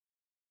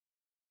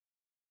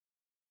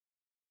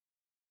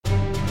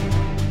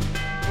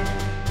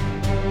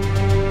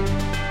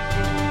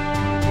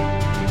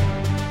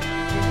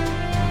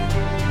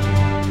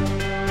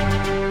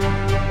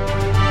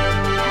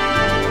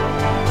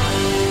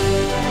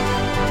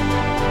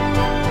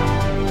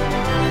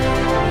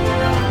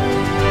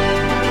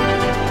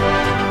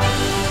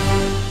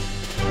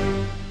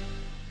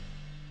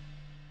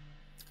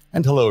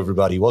And hello,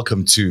 everybody.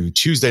 Welcome to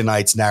Tuesday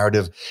night's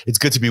narrative. It's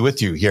good to be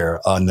with you here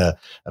on a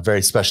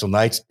very special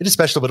night. It is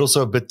special, but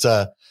also a bit,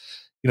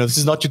 this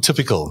is not your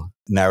typical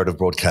narrative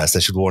broadcast. I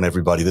should warn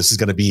everybody. This is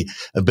going to be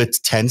a bit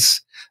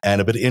tense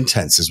and a bit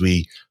intense as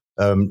we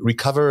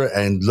recover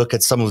and look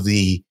at some of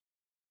the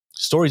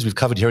stories we've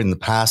covered here in the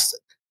past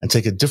and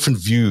take a different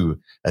view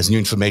as new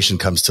information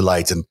comes to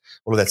light. And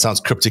all of that sounds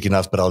cryptic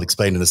enough, but I'll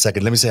explain in a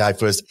second. Let me say hi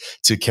first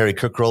to Kerry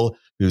Cockrell,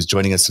 who's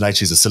joining us tonight.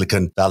 She's a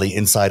Silicon Valley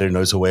insider,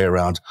 knows her way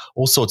around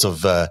all sorts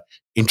of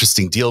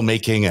interesting deal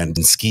making and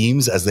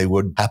schemes as they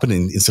would happen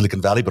in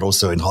Silicon Valley, but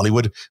also in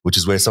Hollywood, which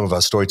is where some of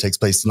our story takes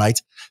place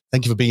tonight.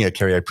 Thank you for being here,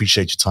 Kerry. I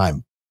appreciate your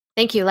time.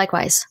 Thank you.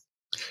 Likewise.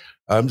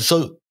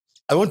 So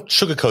I won't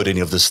sugarcoat any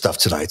of this stuff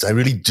tonight. I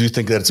really do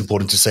think that it's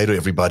important to say to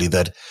everybody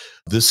that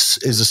this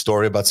is a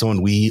story about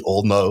someone we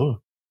all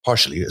know,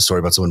 partially a story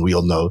about someone we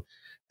all know,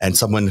 and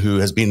someone who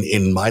has been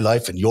in my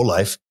life and your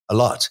life a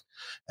lot.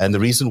 And the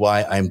reason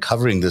why I'm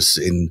covering this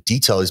in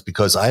detail is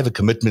because I have a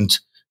commitment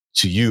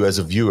to you as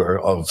a viewer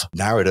of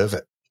narrative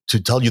to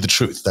tell you the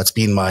truth. That's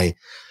been my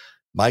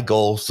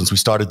goal since we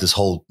started this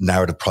whole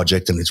narrative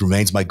project, and it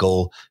remains my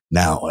goal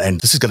now.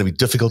 And this is going to be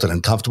difficult and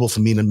uncomfortable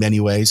for me in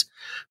many ways,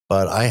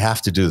 but I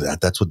have to do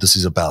that. That's what this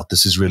is about.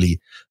 This is really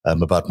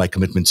about my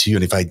commitment to you.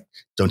 And if I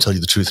don't tell you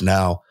the truth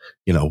now,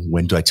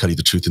 when do I tell you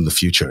the truth in the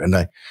future?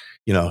 And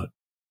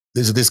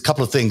there's a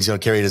couple of things,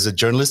 Kerry, as a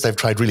journalist, I've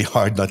tried really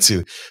hard not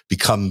to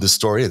become the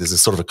story. There's a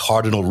sort of a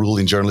cardinal rule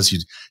in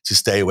journalists to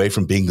stay away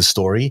from being the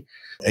story.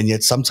 And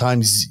yet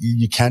sometimes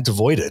you can't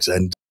avoid it.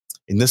 And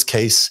in this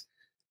case,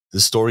 the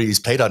story is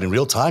played out in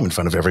real time in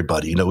front of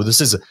everybody.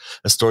 This is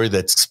a story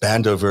that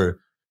spanned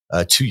over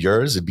 2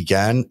 years. It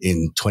began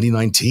in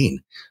 2019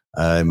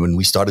 when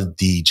we started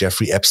the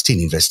Jeffrey Epstein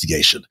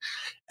investigation.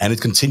 And it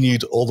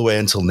continued all the way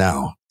until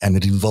now. And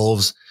it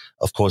involves,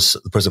 of course,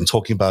 the person I'm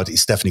talking about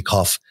is Stephanie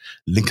Koff.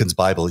 Lincoln's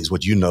Bible is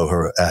what you know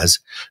her as.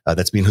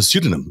 That's been her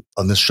pseudonym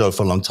on this show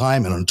for a long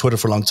time and on Twitter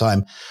for a long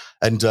time.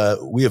 And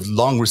we have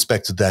long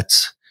respected that.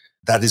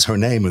 That is her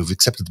name. We've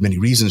accepted many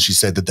reasons. She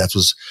said that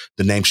was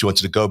the name she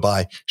wanted to go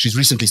by. She's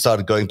recently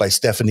started going by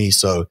Stephanie,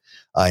 so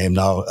I am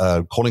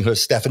now calling her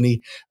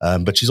Stephanie.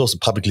 But she's also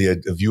publicly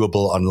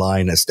viewable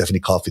online as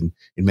Stephanie Koff in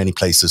many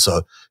places,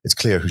 so it's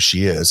clear who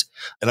she is.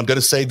 And I'm going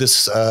to say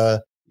this,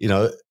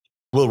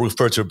 we'll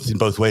refer to it in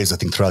both ways, I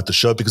think, throughout the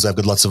show, because I've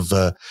got lots of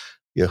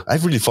I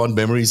have really fond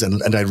memories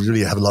and I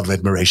really have a lot of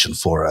admiration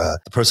for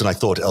the person I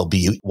thought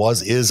LB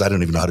is. I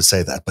don't even know how to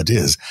say that, but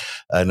is.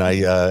 And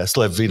I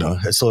still have,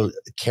 I still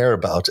care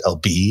about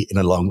LB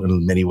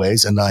in many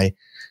ways. And I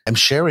am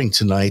sharing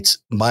tonight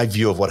my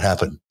view of what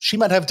happened. She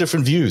might have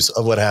different views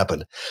of what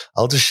happened.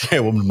 I'll just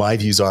share what my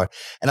views are.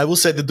 And I will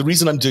say that the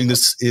reason I'm doing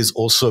this is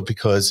also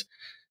because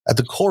at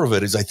the core of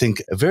it is, I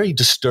think, a very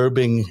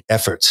disturbing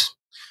effort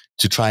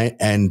to try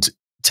and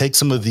take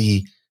some of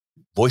the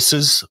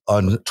voices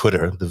on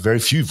Twitter, the very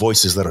few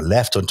voices that are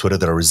left on Twitter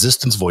that are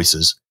resistance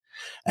voices,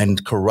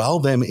 and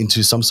corral them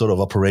into some sort of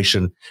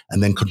operation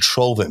and then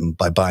control them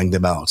by buying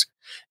them out.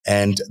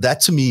 And that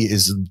to me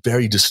is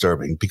very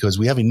disturbing because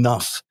we have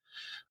enough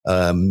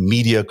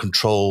media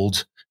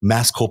controlled,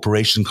 mass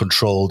corporation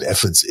controlled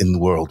efforts in the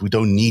world. We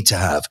don't need to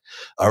have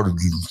our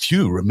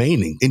few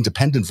remaining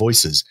independent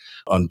voices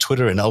on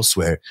Twitter and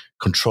elsewhere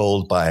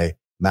controlled by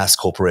mass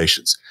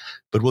corporations.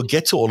 But we'll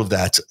get to all of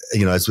that,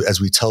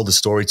 as we tell the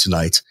story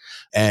tonight.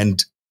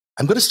 And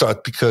I'm going to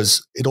start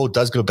because it all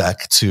does go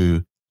back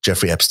to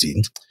Jeffrey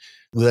Epstein.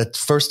 That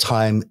first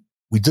time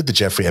we did the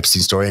Jeffrey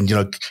Epstein story,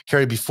 and,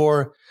 Kerry,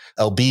 before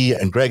LB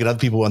and Greg and other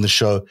people on the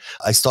show,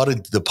 I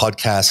started the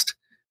podcast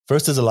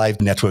first as a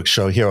live network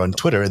show here on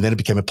Twitter, and then it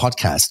became a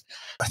podcast.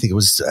 I think it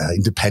was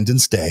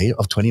Independence Day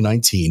of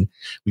 2019.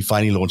 We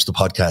finally launched the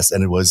podcast,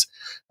 and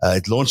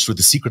it launched with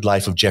The Secret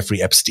Life of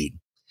Jeffrey Epstein.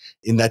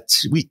 In that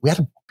we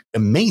had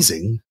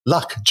amazing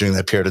luck during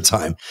that period of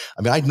time.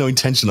 I mean, I had no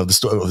intention of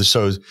the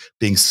show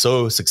being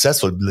so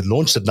successful. It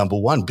launched at number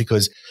one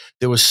because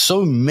there were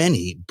so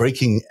many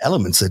breaking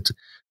elements that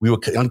we were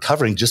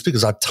uncovering just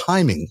because our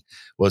timing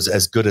was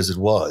as good as it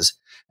was.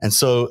 And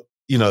so,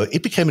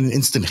 it became an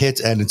instant hit,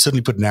 and it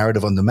certainly put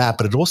narrative on the map,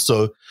 but it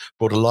also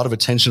brought a lot of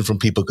attention from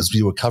people because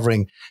we were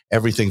covering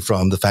everything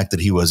from the fact that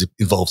he was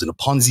involved in a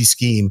Ponzi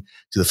scheme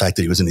to the fact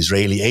that he was an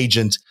Israeli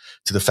agent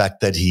to the fact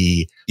that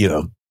he,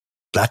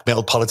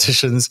 blackmailed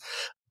politicians.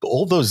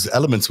 All those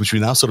elements which we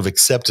now sort of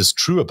accept as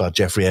true about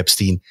Jeffrey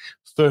Epstein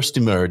first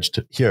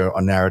emerged here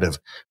on Narrative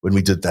when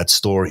we did that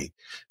story.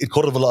 It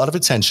caught a lot of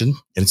attention,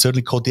 and it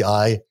certainly caught the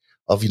eye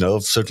of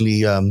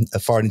certainly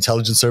foreign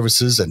intelligence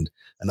services and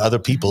other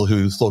people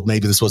who thought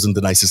maybe this wasn't the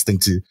nicest thing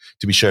to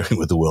be sharing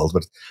with the world.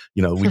 But,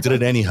 we did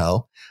it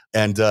anyhow.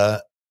 And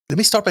let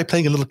me start by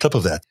playing a little clip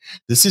of that.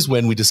 This is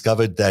when we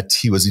discovered that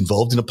he was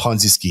involved in a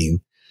Ponzi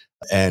scheme,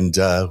 and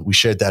we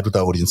shared that with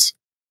our audience.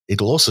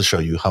 It'll also show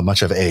you how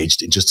much I've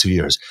aged in just 2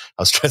 years,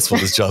 how stressful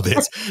this job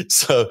is.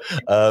 So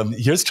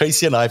here's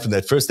Tracy and I from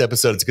that first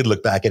episode. It's a good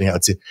look back. Anyhow,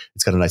 it's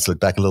got a nice look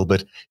back a little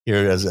bit.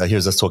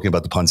 Here's us talking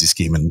about the Ponzi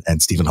scheme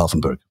and Stephen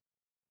Hoffenberg.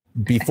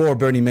 before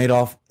Bernie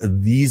Madoff,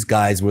 these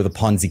guys were the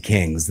Ponzi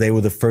kings. They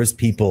were the first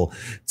people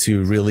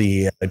to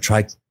really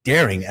try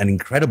daring an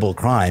incredible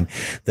crime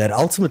that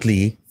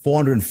ultimately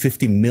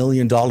 $450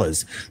 million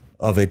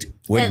of it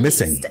went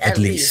missing, at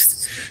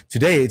least.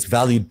 Today, it's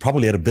valued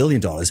probably at $1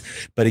 billion.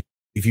 But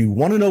if you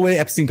want to know where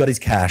Epstein got his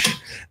cash,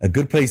 a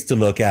good place to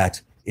look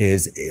at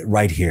is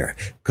right here,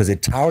 because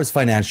at Towers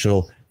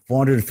Financial,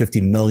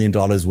 $450 million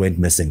went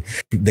missing.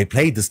 They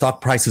played the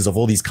stock prices of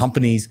all these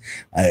companies,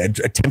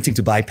 attempting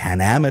to buy Pan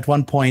Am at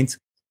one point.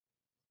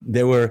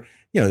 They were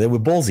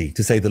ballsy,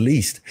 to say the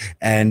least.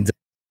 And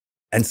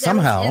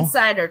somehow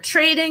insider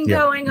trading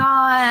going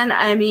on.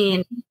 I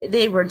mean,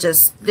 they were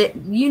just,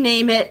 you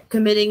name it,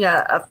 committing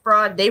a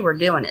fraud. They were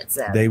doing it.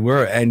 So they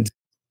were. And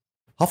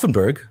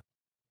Hoffenberg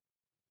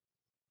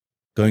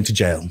going to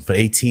jail for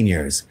 18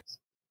 years.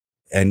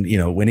 And,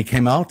 when he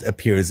came out,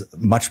 appears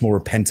much more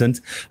repentant.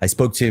 I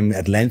spoke to him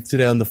at length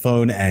today on the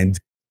phone, and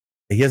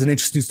he has an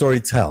interesting story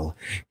to tell.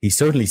 He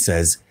certainly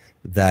says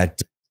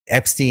that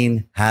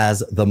Epstein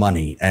has the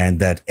money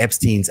and that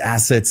Epstein's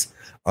assets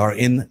are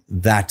in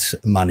that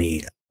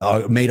money,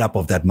 are made up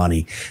of that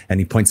money. And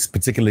he points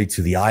particularly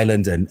to the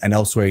island and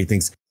elsewhere. He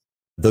thinks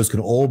those can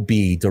all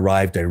be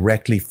derived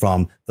directly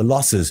from the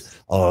losses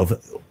of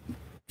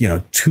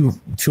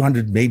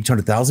 200, maybe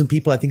 200,000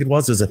 people, I think it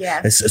was. There's an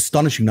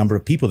astonishing number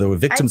of people that were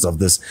victims of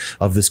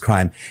this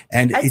crime.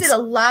 And I did a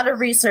lot of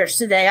research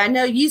today. I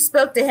know you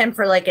spoke to him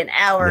for like an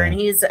hour, and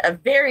he's a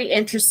very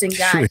interesting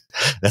guy. Sure.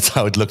 That's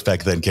how it looked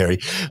back then, Carrie.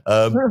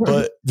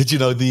 But did you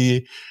know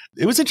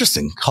it was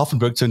interesting.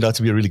 Hoffenberg turned out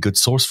to be a really good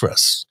source for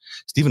us.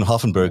 Stephen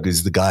Hoffenberg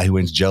is the guy who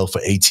went to jail for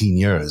 18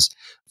 years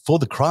for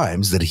the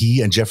crimes that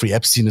he and Jeffrey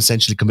Epstein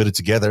essentially committed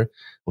together.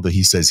 Although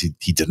he says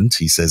he didn't.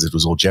 He says it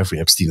was all Jeffrey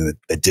Epstein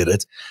that did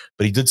it.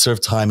 But he did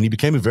serve time, and he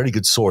became a very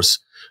good source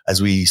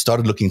as we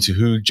started looking into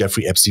who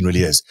Jeffrey Epstein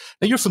really is.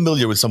 Now, you're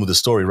familiar with some of the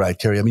story, right,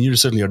 Carrie? I mean, you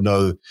certainly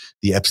know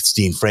the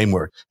Epstein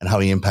framework and how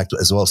he impacted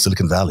as well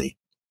Silicon Valley.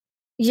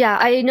 Yeah,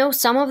 I know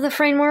some of the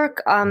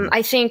framework.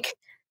 I think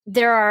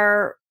there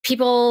are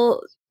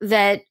people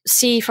that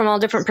see from all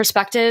different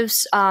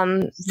perspectives.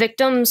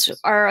 Victims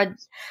are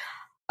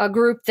a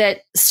group that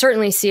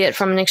certainly see it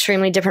from an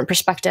extremely different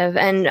perspective.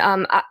 And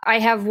I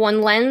have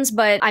one lens,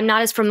 but I'm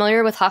not as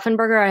familiar with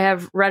Hoffenberger. I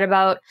have read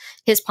about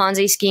his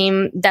Ponzi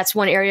scheme. That's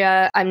one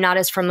area I'm not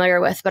as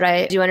familiar with, but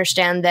I do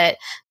understand that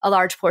a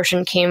large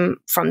portion came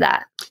from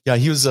that. Yeah,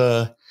 he was he's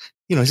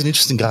an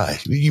interesting guy.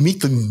 You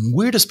meet the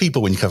weirdest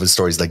people when you cover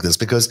stories like this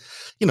because,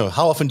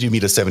 how often do you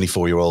meet a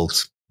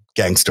 74-year-old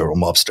gangster or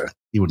mobster?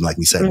 You wouldn't like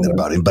me saying that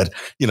about him, but,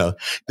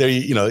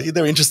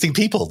 they're interesting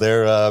people.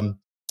 They're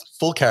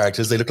full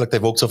characters. They look like they've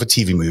walked off a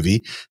TV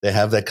movie. They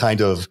have that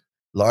kind of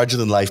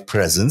larger-than-life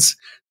presence.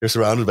 They're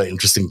surrounded by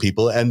interesting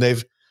people, and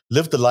they've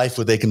lived a life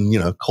where they can,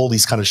 call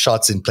these kind of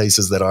shots in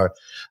places that are,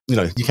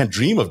 you can't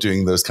dream of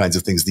doing those kinds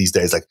of things these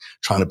days, like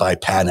trying to buy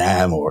Pan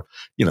Am or,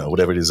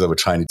 whatever it is that we're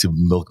trying to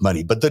milk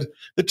money. But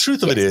the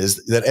truth of it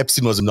is that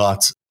Epstein was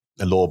not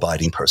a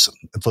law-abiding person.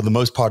 And for the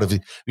most part of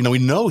it, we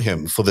know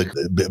him for the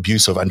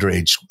abuse of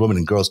underage women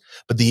and girls.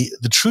 But the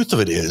truth of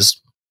it is,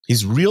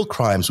 his real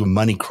crimes were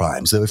money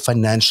crimes. They were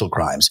financial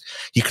crimes.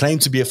 He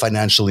claimed to be a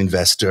financial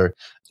investor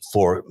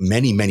for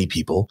many, many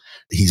people.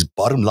 His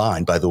bottom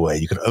line, by the way,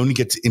 you could only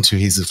get into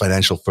his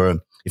financial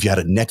firm if you had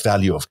a net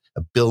value of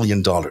 $1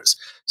 billion.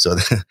 So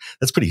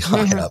that's pretty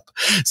high up.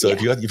 So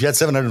if you had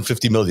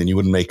 750 million, you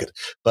wouldn't make it.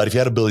 But if you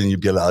had $1 billion,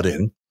 you'd be allowed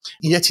in.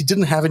 Yet he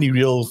didn't have any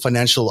real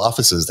financial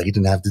offices. Like he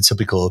didn't have the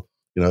typical,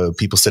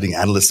 people sitting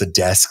analysts at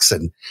desks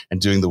and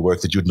doing the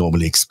work that you'd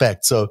normally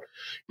expect. So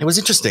it was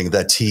interesting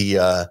that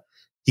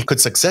he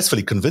could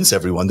successfully convince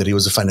everyone that he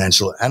was a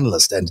financial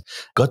analyst and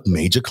got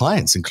major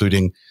clients,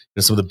 including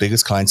some of the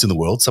biggest clients in the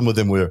world. Some of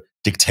them were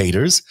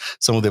dictators.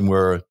 Some of them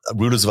were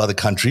rulers of other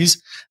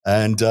countries.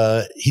 And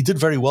he did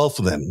very well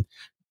for them,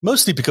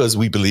 mostly because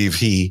we believe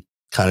he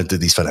kind of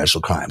did these financial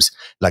crimes.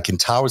 Like in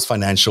Towers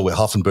Financial, where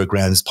Hoffenberg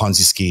ran his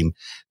Ponzi scheme,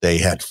 they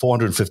had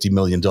 $450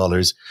 million,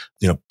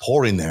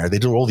 pour in there. They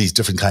did all these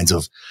different kinds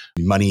of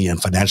money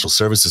and financial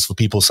services for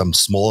people, some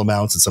small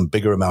amounts and some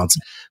bigger amounts.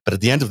 But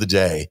at the end of the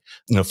day,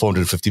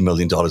 $450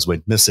 million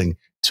went missing,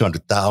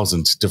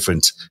 200,000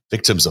 different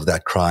victims of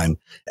that crime.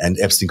 And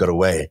Epstein got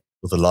away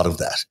with a lot of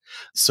that.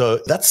 So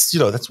that's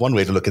one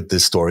way to look at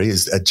this story,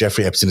 is that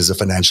Jeffrey Epstein is a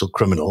financial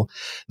criminal.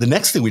 The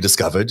next thing we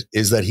discovered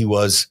is that he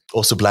was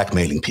also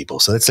blackmailing people.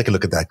 So let's take a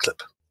look at that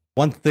clip.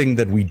 One thing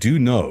that we do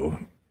know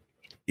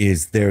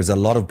is there's a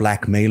lot of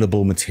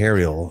blackmailable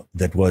material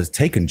that was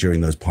taken during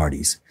those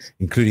parties,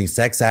 including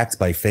sex acts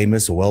by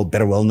famous or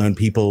well-known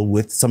people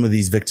with some of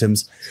these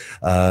victims.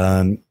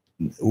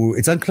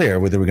 It's unclear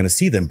whether we're going to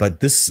see them, but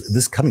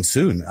this coming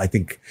soon, I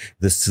think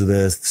the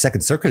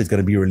Second Circuit is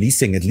going to be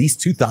releasing at least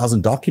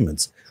 2,000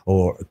 documents,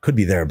 or it could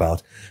be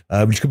thereabout,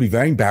 which could be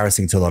very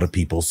embarrassing to a lot of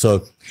people.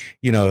 So,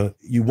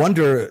 you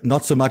wonder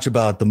not so much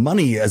about the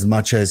money as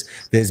much as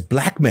there's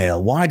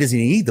blackmail. Why does he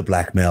need the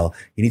blackmail?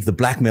 He needs the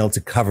blackmail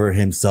to cover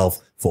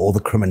himself for all the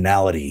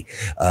criminality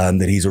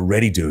that he's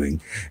already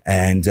doing.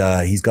 And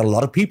he's got a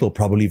lot of people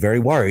probably very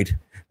worried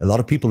a lot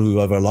of people who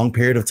over a long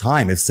period of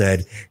time have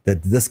said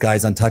that this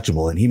guy's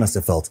untouchable, and he must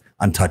have felt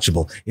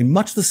untouchable in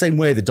much the same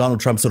way that Donald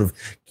Trump sort of,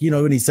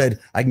 when he said,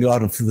 I can go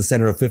out into the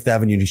center of Fifth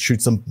Avenue and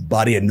shoot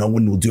somebody and no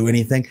one will do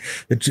anything.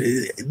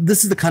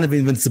 This is the kind of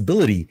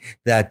invincibility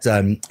that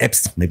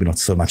Epstein, maybe not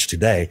so much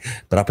today,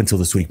 but up until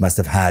this week must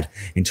have had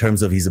in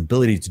terms of his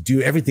ability to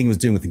do everything he was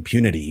doing with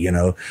impunity,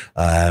 and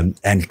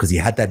because he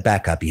had that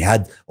backup, he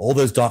had all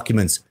those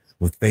documents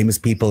with famous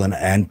people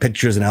and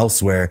pictures and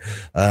elsewhere.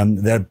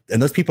 And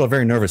those people are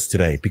very nervous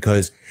today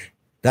because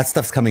that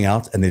stuff's coming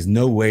out and there's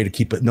no way to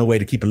keep a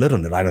lid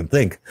on it, I don't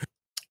think.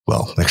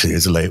 Well, actually,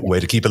 there's a way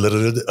to keep a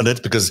lid on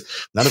it because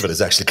none of it has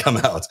actually come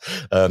out,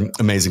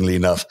 amazingly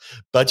enough.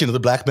 But, the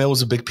blackmail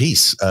was a big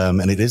piece.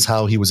 And it is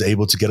how he was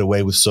able to get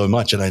away with so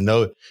much. And I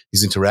know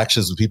his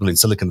interactions with people in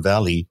Silicon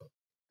Valley,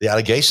 the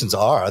allegations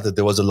are that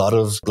there was a lot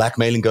of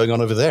blackmailing going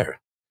on over there.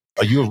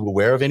 Are you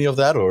aware of any of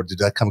that, or did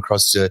that come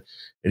across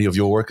any of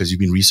your work as you've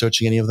been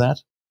researching any of that?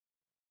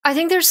 I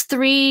think there's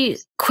 3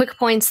 quick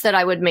points that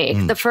I would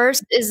make. The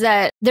first is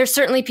that there's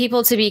certainly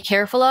people to be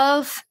careful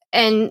of,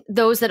 and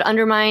those that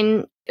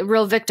undermine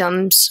real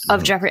victims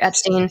of Jeffrey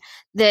Epstein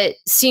that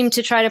seem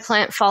to try to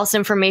plant false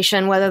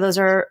information, whether those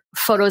are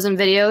photos and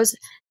videos,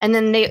 and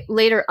then they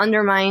later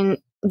undermine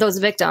those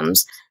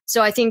victims.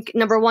 So I think,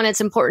 number one,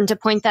 it's important to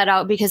point that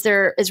out because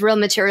there is real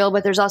material,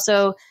 but there's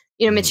also,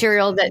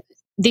 material that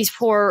these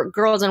poor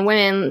girls and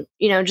women,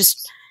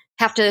 just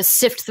have to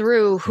sift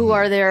through who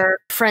are their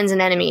friends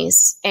and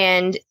enemies.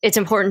 And it's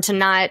important to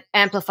not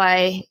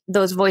amplify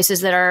those voices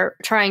that are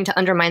trying to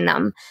undermine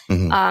them.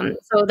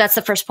 So that's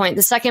the first point.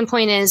 The second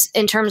point is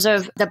in terms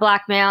of the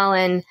blackmail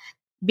and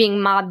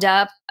being mobbed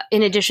up,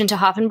 in addition to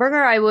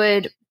Hoffenberger, I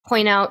would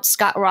point out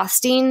Scott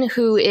Rothstein,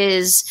 who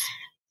is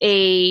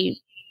a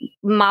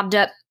mobbed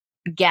up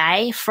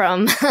guy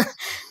from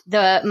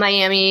the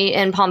Miami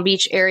and Palm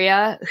Beach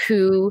area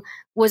who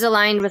was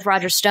aligned with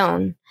Roger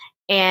Stone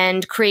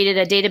and created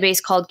a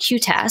database called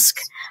QTask,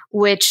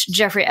 which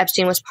Jeffrey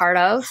Epstein was part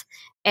of.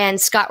 And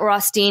Scott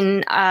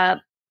Rothstein, I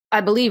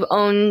believe,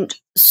 owned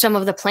some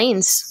of the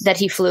planes that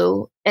he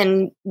flew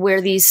and where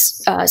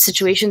these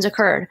situations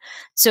occurred.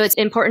 So it's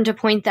important to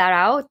point that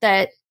out,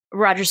 that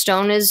Roger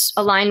Stone is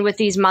aligned with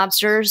these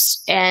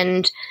mobsters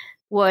and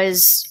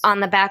was on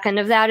the back end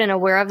of that and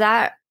aware of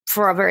that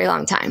for a very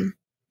long time.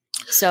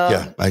 So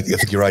yeah, I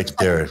think you're right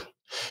there.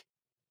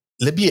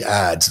 Let me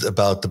add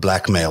about the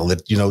blackmail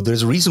that,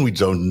 there's a reason we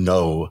don't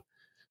know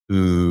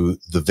who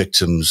the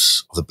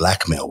victims of the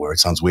blackmail were. It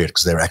sounds weird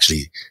because they're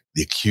actually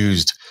the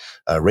accused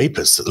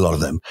rapists, a lot of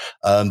them.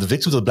 The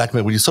victims of the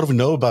blackmail, we sort of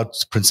know about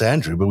Prince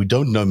Andrew, but we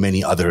don't know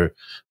many other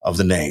of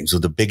the names or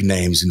the big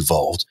names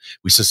involved.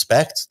 We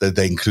suspect that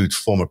they include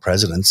former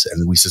presidents,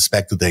 and we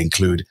suspect that they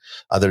include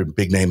other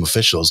big name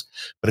officials.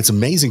 But it's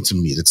amazing to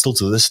me that still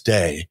to this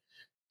day,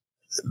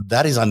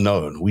 that is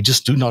unknown. We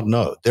just do not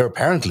know. There are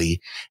apparently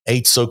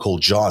 8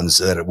 so-called Johns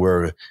that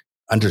were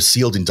under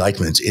sealed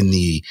indictment in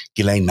the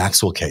Ghislaine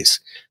Maxwell case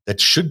that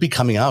should be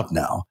coming out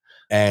now.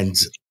 And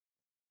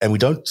we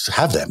don't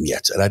have them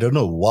yet. And I don't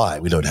know why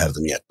we don't have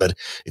them yet, but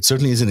it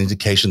certainly is an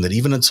indication that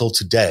even until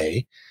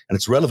today, and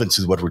it's relevant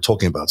to what we're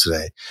talking about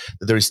today,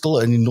 that there is still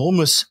an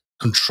enormous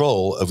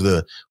control of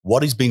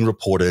what is being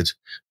reported,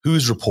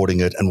 who's reporting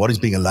it, and what is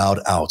being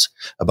allowed out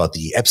about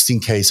the Epstein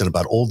case and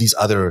about all these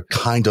other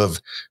kind of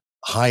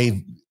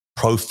high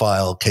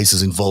profile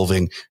cases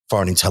involving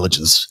foreign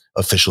intelligence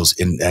officials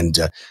in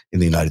the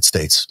United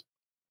States.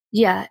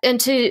 Yeah.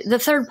 And to the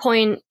third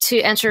point, to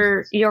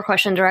answer your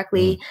question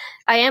directly,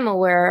 I am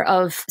aware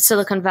of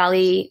Silicon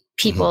Valley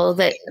people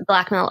that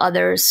blackmail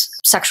others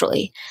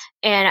sexually.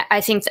 And I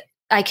think that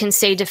I can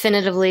say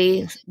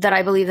definitively that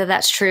I believe that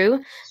that's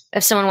true.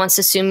 If someone wants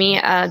to sue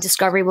me,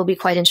 discovery will be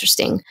quite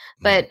interesting.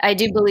 But I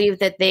do believe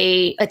that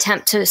they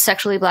attempt to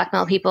sexually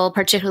blackmail people,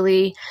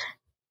 particularly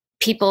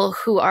people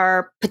who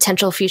are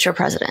potential future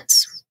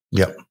presidents.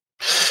 Yeah.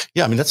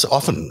 Yeah, I mean, it's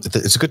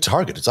a good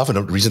target. It's often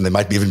a reason they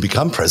might even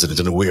become president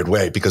in a weird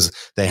way because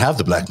they have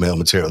the blackmail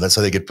material. That's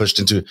how they get pushed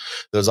into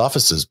those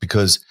offices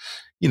because,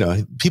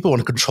 people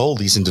want to control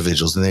these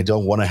individuals and they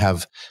don't want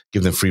to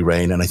give them free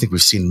reign. And I think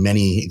we've seen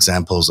many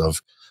examples of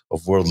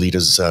world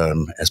leaders,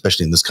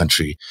 especially in this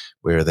country,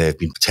 where they have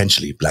been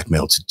potentially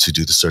blackmailed to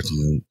do the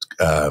certain,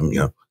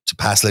 to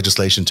pass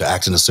legislation, to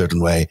act in a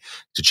certain way,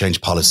 to change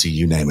policy,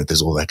 you name it.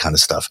 There's all that kind of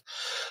stuff.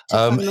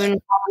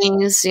 Moon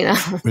colonies, yeah,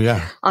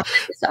 all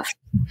kinds of stuff.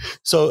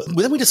 So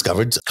then we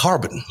discovered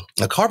Carbon.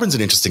 Now, Carbon's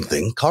an interesting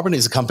thing. Carbon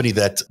is a company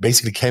that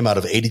basically came out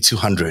of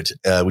 8200,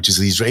 which is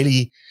the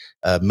Israeli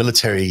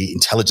military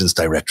intelligence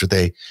directorate.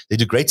 They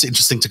do great,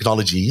 interesting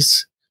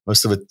technologies.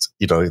 Most of it,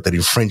 that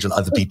infringe on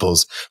other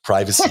people's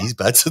privacy,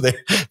 but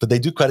they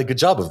do quite a good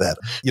job of that.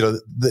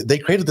 They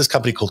created this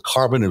company called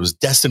Carbon. It was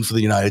destined for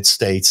the United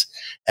States,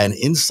 and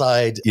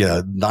inside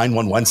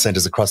 911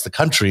 centers across the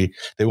country,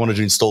 they wanted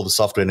to install the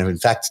software, and have in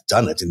fact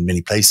done it in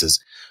many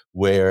places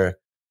where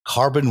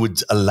Carbon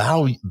would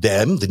allow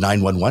them, the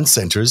 911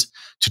 centers,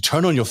 to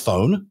turn on your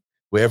phone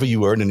wherever you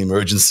were in an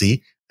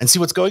emergency and see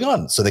what's going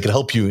on so they can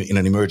help you in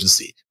an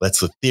emergency.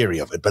 That's the theory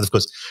of it. But of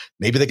course,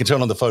 maybe they can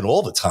turn on the phone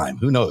all the time.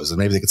 Who knows? And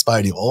maybe they can spy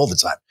on you all the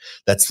time.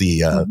 That's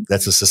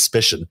the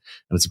suspicion.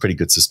 And it's a pretty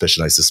good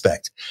suspicion, I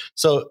suspect.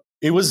 So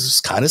it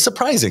was kind of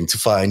surprising to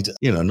find,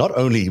 not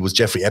only was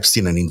Jeffrey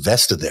Epstein an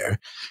investor there,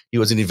 he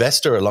was an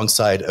investor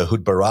alongside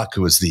Ehud Barak,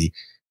 who was the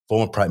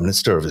former prime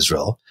minister of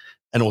Israel,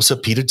 and also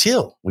Peter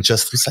Thiel, which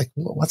just was like,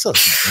 what's an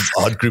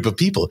odd group of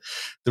people.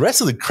 The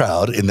rest of the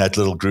crowd in that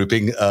little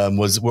grouping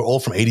were all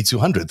from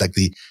 8200. Like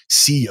the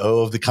CEO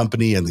of the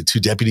company and the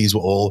two deputies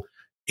were all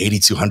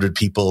 8200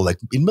 people, like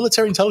in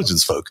military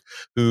intelligence folk,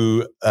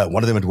 who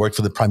one of them had worked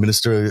for the prime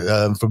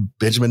minister for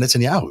Benjamin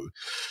Netanyahu.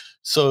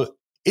 So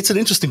it's an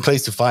interesting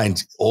place to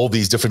find all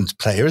these different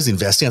players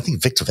investing. I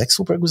think Victor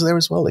Vekselberg was there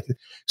as well. Like a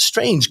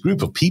strange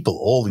group of people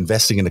all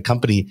investing in a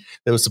company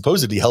that was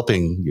supposedly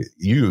helping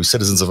you,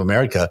 citizens of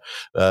America,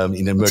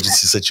 in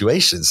emergency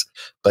situations.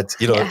 But,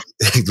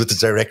 with the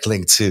direct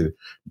link to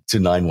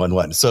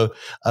 911. So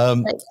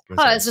I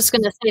was just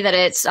going to say that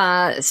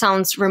it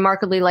sounds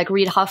remarkably like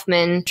Reid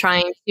Hoffman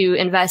trying to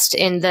invest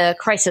in the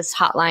crisis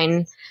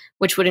hotline,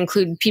 which would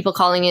include people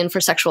calling in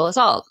for sexual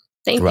assault.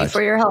 Thank you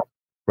for your help.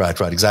 Right,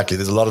 exactly.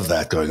 There's a lot of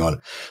that going on.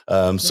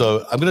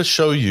 So I'm going to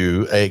show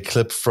you a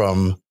clip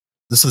from,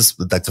 this is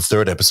like the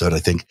third episode, I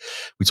think.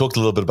 We talked a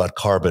little bit about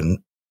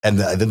carbon, and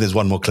then there's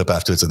one more clip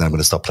afterwards, and then I'm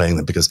going to stop playing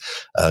them because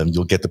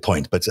you'll get the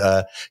point. But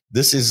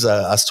this is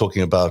us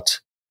talking about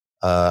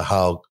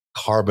how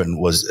carbon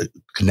was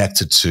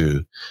connected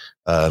to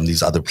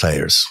these other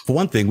players. For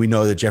one thing, we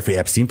know that Jeffrey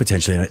Epstein,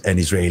 potentially an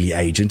Israeli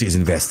agent, is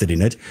invested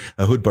in it.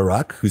 Ehud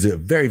Barak, who's a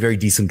very, very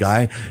decent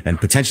guy and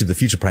potentially the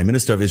future prime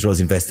minister of Israel,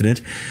 is invested in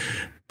it.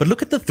 But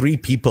look at the three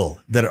people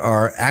that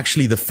are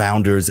actually the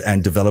founders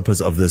and developers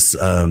of this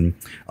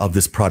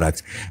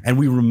product. And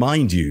we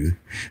remind you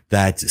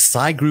that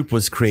Psy Group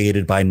was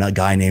created by a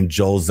guy named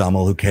Joel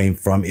Zammel, who came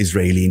from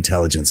Israeli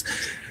intelligence.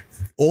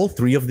 All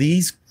three of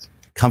these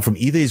come from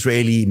either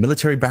Israeli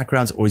military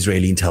backgrounds or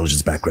Israeli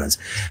intelligence backgrounds.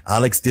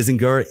 Alex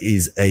Dizinger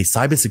is a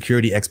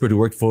cybersecurity expert who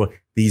worked for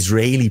the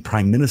Israeli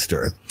prime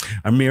minister.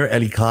 Amir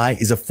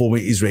Elikai is a former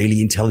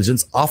Israeli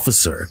intelligence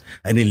officer,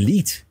 an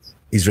elite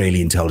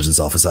Israeli intelligence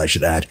officer, I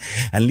should add.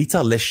 And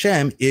Lital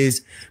Leshem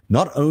is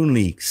not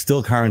only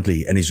still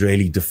currently an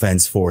Israeli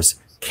Defense Force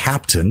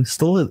captain,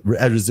 still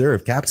a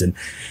reserve captain,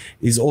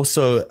 is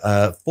also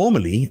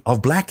formerly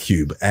of Black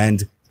Cube.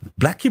 And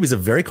Black Cube is a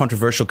very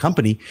controversial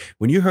company.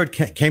 When you heard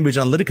Cambridge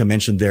Analytica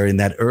mentioned there in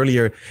that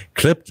earlier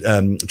clip,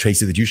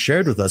 Tracy, that you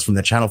shared with us from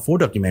the Channel 4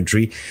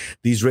 documentary,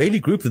 the Israeli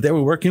group that they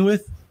were working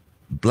with,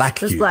 Black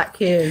Cube. Black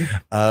Cube.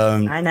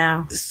 I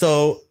know.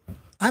 So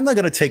I'm not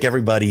going to take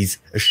everybody's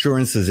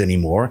assurances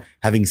anymore,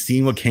 having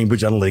seen what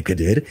Cambridge Analytica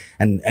did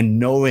and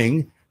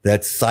knowing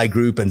that Psy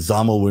Group and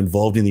Zammel were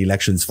involved in the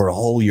elections for a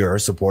whole year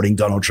supporting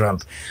Donald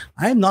Trump.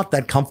 I am not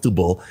that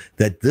comfortable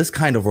that this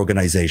kind of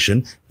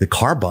organization, the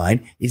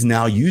Carbine, is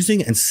now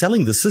using and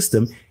selling the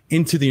system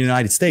into the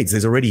United States.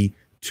 There's already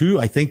 2,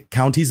 I think,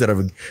 counties that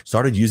have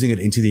started using it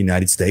into the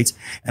United States.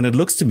 And it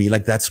looks to me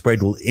like that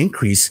spread will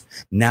increase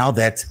now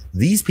that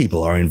these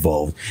people are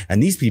involved.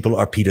 And these people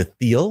are Peter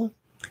Thiel,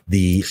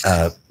 the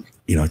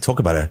talk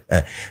about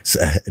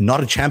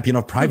not a champion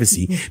of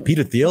privacy.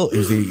 Peter Thiel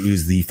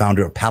is the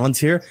founder of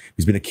Palantir,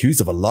 who's been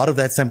accused of a lot of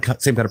that same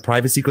kind of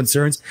privacy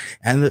concerns,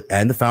 and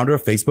the founder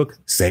of Facebook,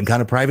 same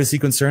kind of privacy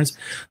concerns,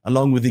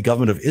 along with the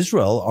government of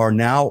Israel, are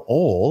now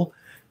all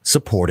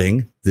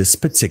supporting this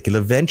particular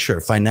venture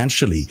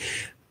financially.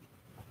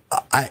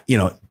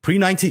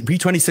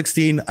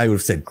 Pre-2016, I would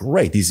have said,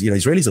 great, these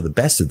Israelis are the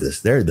best at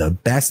this. They're the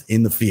best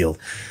in the field.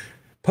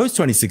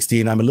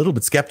 Post-2016, I'm a little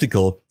bit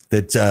skeptical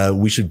that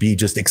we should be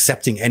just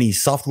accepting any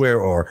software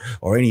or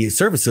any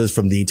services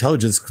from the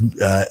intelligence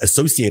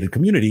associated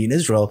community in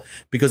Israel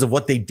because of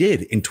what they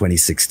did in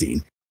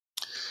 2016.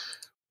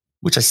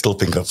 Which I still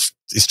think of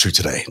is true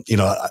today.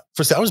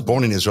 First, I was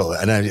born in Israel,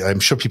 and I'm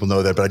sure people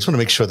know that, but I just want to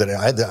make sure that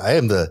I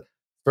am the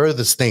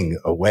furthest thing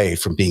away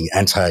from being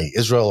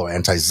anti-Israel or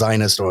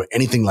anti-Zionist or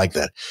anything like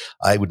that.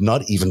 I would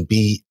not even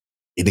be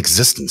in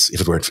existence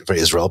if it weren't for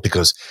Israel,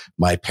 because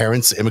my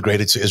parents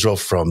immigrated to Israel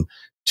from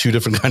 2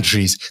 different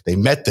countries. They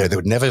met there. They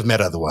would never have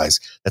met otherwise.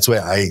 That's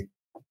where I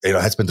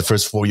spent the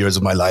first 4 years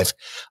of my life.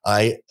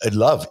 I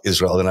love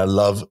Israel, and I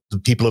love the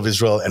people of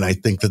Israel. And I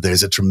think that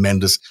there's a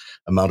tremendous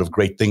amount of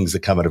great things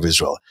that come out of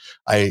Israel.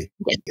 I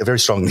very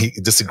strongly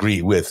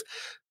disagree with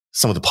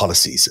some of the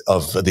policies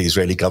of the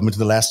Israeli government in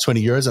the last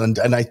 20 years. And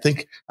I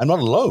think I'm not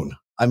alone.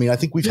 I mean, I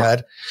think we've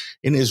had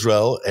in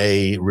Israel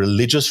a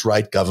religious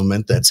right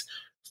government that's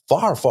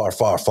far, far,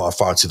 far, far,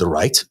 far to the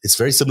right. It's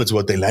very similar to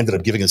what they landed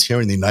up giving us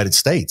here in the United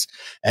States.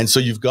 And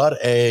so you've got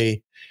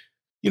a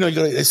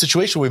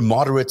situation where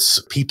moderate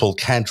people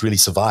can't really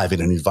survive in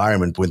an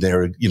environment when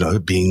they're,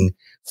 being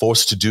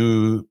forced to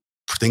do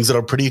things that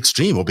are pretty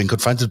extreme or being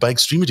confronted by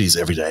extremities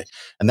every day.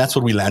 And that's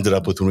what we landed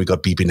up with when we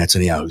got Bibi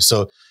Netanyahu.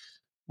 So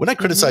when I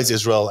criticize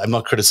Israel, I'm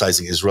not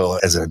criticizing Israel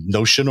as a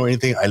notion or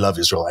anything. I love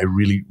Israel. I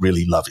really,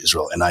 really love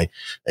Israel. And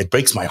it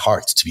breaks my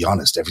heart, to be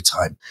honest, every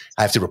time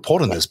I have to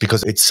report on this,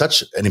 because it's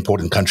such an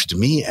important country to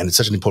me, and it's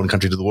such an important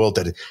country to the world,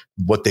 that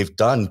what they've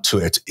done to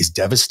it is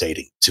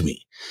devastating to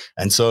me.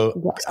 And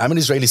so I'm an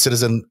Israeli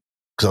citizen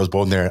because I was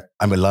born there.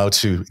 I'm allowed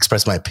to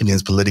express my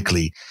opinions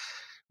politically,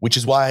 which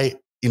is why,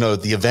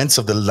 the events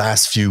of the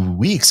last few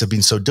weeks have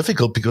been so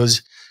difficult,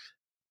 because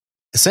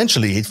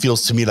essentially it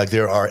feels to me like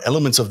there are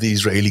elements of the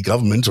Israeli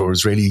government or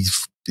Israeli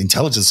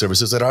intelligence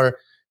services that are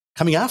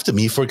coming after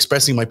me for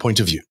expressing my point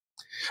of view,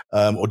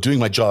 or doing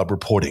my job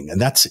reporting.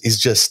 And that is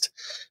just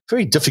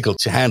very difficult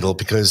to handle,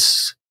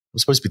 because I'm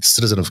supposed to be the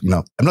citizen of,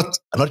 I'm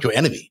not your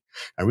enemy.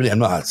 I really am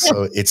not.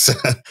 So it's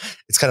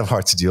kind of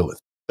hard to deal with.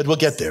 But we'll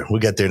get there.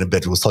 We'll get there in a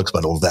bit. We'll talk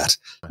about all of that.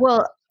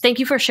 Well, thank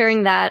you for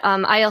sharing that.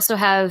 I also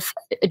have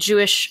a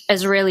Jewish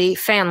Israeli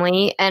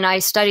family, and I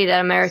studied at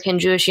American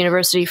Jewish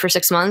University for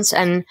 6 months,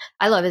 and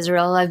I love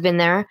Israel. I've been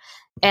there.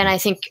 And I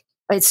think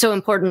it's so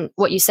important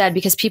what you said,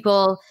 because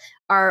people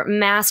are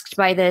masked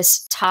by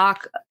this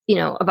talk,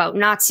 about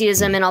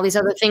Nazism and all these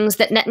other things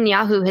that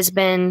Netanyahu has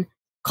been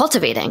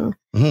cultivating.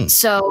 Mm-hmm.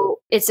 So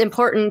it's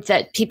important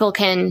that people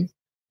can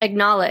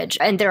acknowledge,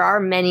 and there are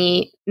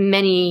many,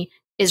 many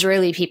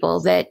Israeli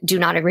people that do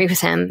not agree with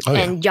him,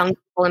 and young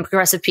people and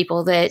progressive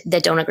people that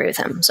don't agree with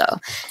him. So,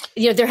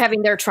 they're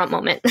having their Trump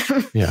moment.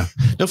 Yeah,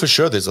 no, for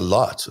sure. There's a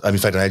lot. I mean, in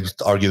fact, I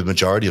argue the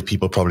majority of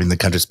people probably in the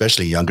country,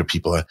 especially younger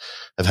people,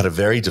 have had a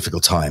very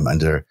difficult time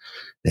under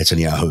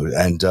Netanyahu.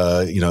 And,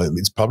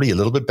 it's probably a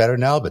little bit better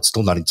now, but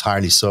still not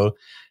entirely so.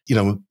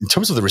 In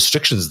terms of the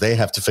restrictions they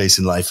have to face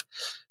in life,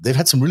 they've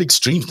had some really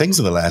extreme things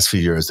in the last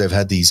few years. They've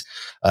had these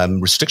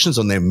restrictions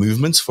on their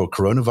movements for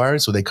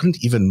coronavirus, so they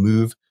couldn't even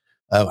move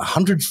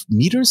 100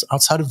 meters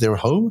outside of their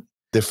home.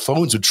 Their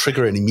phones would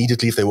trigger, and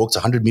immediately if they walked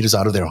 100 meters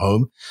out of their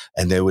home,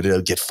 and they would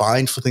get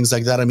fined for things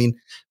like that. I mean,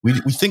 we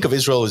think of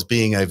Israel as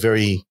being a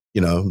very,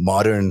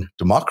 modern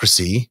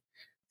democracy,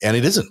 and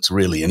it isn't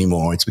really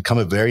anymore. It's become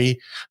a very,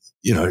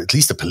 at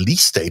least a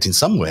police state in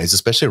some ways,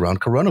 especially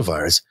around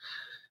coronavirus.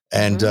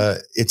 And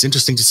it's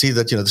interesting to see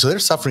that, so they're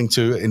suffering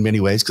too in many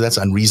ways, because that's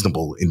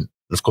unreasonable. And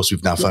of course,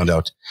 we've now found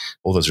out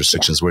all those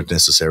restrictions weren't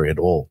necessary at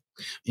all.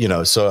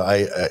 So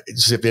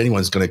if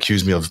anyone's going to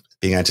accuse me of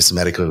being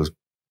anti-Semitic or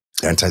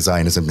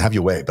anti-Zionism, have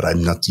your way. But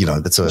I'm not,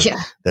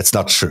 that's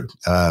not true.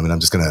 And I'm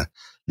just going to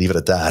leave it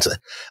at that.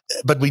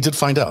 But we did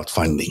find out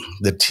finally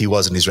that he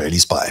was an Israeli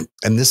spy.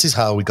 And this is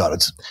how we got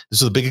it.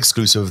 This was a big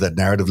exclusive. That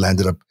narrative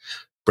landed up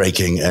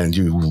breaking, and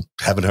you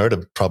haven't heard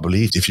of it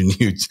probably if you're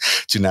new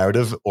to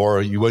narrative,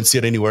 or you won't see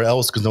it anywhere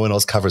else because no one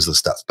else covers this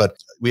stuff. But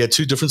we had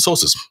two different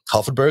sources.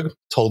 Halfenberg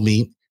told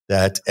me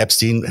that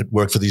Epstein had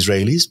worked for the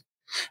Israelis,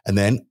 and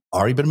then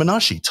Ari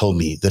Ben-Menashe told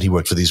me that he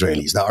worked for the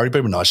Israelis. Now, Ari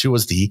Ben-Menashe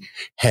was the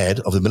head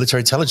of the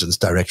Military Intelligence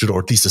Directorate, or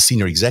at least a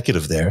senior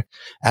executive there,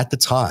 at the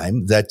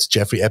time that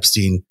Jeffrey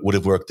Epstein would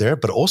have worked there,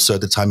 but also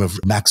at the time of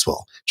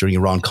Maxwell during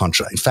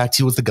Iran-Contra. In fact,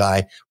 he was the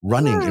guy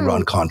running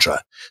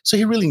Iran-Contra. So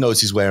he really knows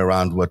his way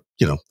around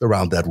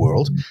around that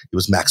world. He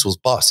was Maxwell's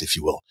boss, if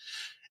you will.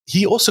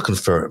 He also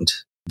confirmed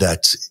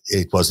that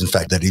it was, in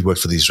fact, that he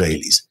worked for the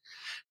Israelis.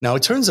 Now,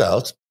 it turns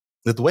out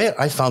that the way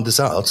I found this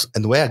out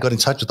and the way I got in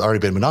touch with Ari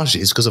Ben-Menashe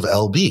is because of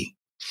LB.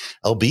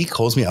 LB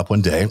calls me up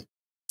one day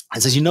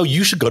and says,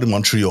 you should go to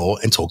Montreal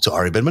and talk to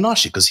Ari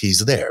Ben-Menashe because he's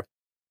there.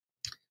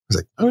 I was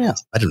like, oh yeah,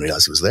 I didn't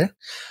realize he was there.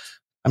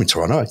 I'm in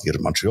Toronto. I can get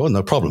to Montreal,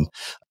 no problem.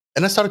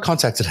 And I started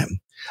contacting him.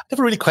 I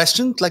never really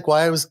questioned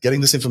why I was getting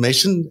this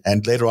information.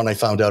 And later on, I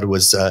found out it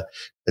was, at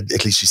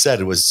least she said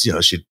it was,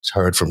 she'd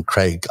heard from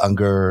Craig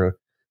Unger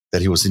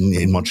that he was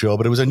in Montreal,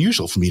 but it was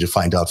unusual for me to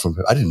find out from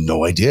her. I didn't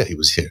no idea he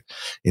was here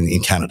in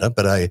Canada,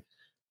 but I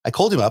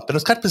called him up, and I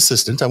was kind of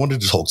persistent. I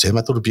wanted to talk to him.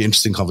 I thought it'd be an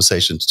interesting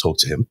conversation to talk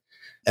to him.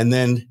 And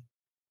then,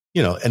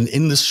 and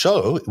in this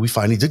show, we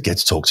finally did get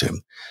to talk to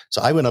him.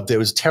 So I went up there. It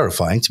was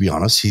terrifying, to be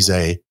honest. He's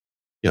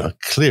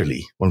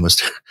clearly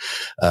almost,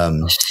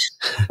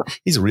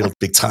 he's a real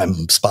big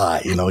time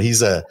spy.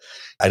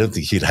 I don't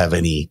think he'd have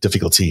any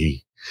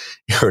difficulty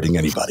hurting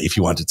anybody if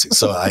he wanted to.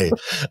 So I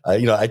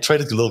tried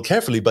it a little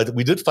carefully, but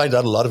we did find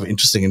out a lot of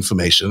interesting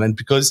information. And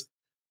because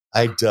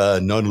I'd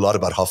known a lot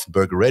about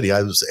Halfenberg already,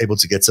 I was able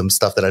to get some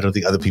stuff that I don't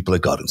think other people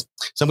had gotten.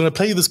 So I'm going to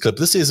play you this clip.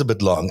 This is a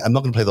bit long. I'm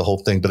not going to play the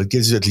whole thing, but it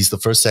gives you at least the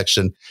first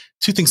section.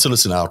 Two things to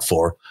listen out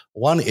for.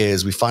 One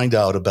is we find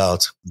out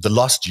about the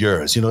lost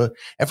years.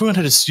 Everyone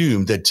had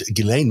assumed that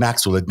Ghislaine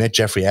Maxwell had met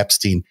Jeffrey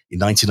Epstein in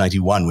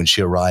 1991 when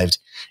she arrived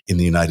in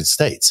the United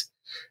States.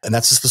 And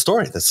that's just the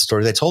story. That's the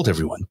story they told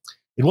everyone.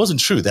 It wasn't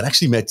true. They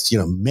actually met,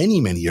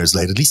 many, many years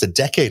later, at least a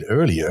decade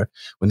earlier,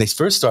 when they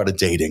first started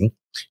dating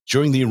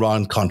during the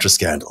Iran-Contra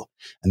scandal.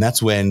 And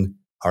that's when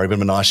Ari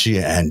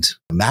Ben-Menashe and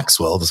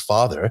Maxwell, his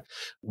father,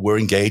 were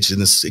engaged in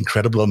this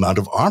incredible amount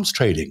of arms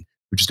trading,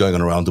 which is going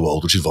on around the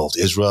world, which involved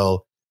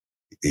Israel,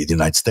 the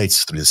United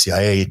States through the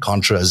CIA,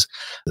 Contras,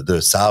 the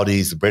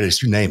Saudis, the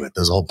British, you name it.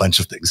 There's a whole bunch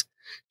of things.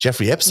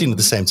 Jeffrey Epstein at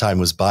the same time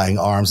was buying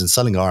arms and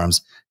selling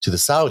arms to the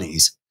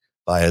Saudis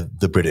via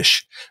the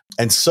British.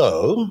 And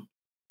so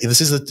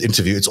this is an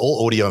interview. It's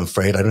all audio, I'm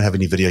afraid. I don't have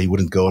any video. He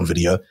wouldn't go on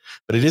video.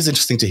 But it is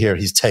interesting to hear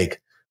his take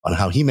on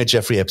how he met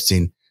Jeffrey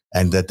Epstein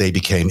and that they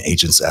became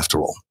agents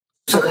after all.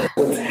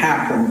 What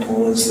happened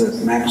was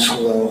that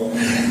Maxwell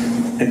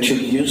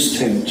introduced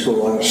him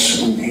to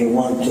us, and he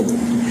wanted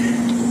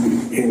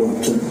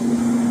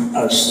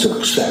us to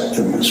accept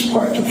him as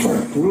part of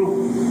our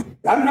group.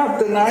 I'm not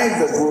denying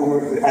that we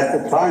were,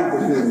 at the time,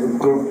 the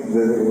group, that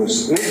there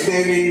was Nick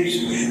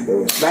Davies, there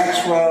was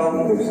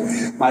Maxwell, there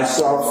was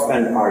myself,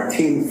 and our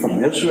team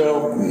from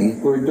Israel. We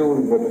were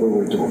doing what we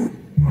were doing.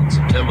 On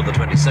September the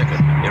 22nd,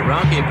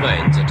 Iraqi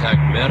planes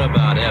attacked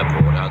Mehrabad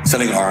Airport outside.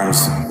 Selling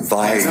arms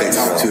via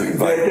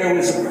There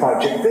was a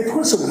project. It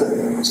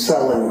wasn't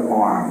selling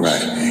arms.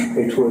 Right.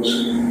 It was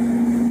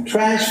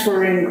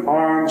transferring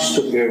arms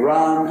to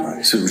Iran.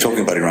 Right. So we're talking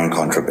about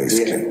Iran-Contra,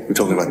 basically. Yeah. We're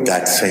talking about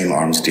that same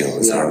arms deal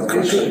as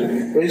Iran-Contra.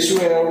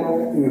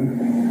 Israel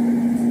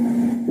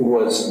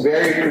was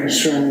very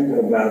concerned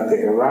about the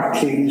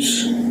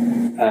Iraqis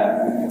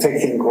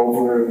taking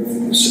over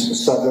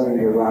southern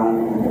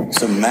Iran.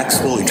 So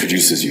Maxwell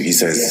introduces you. He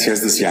says,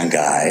 here's this young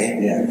guy.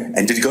 Yeah.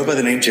 And did he go by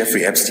the name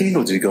Jeffrey Epstein,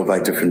 or did he go by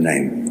a different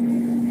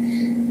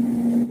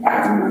name?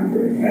 I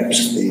remember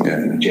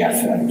Epstein,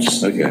 Jeff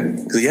Epstein. Okay.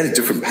 Because he had a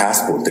different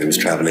passport that he was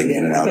traveling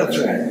in and out of. That's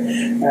right.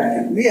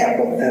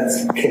 But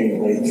that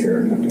came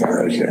later.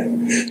 Okay.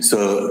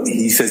 So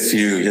he says to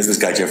you, here's this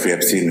guy Jeffrey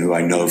Epstein, who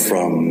I know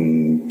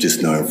from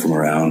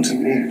around.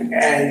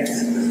 And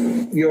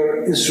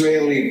your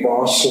Israeli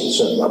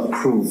bosses have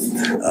approved.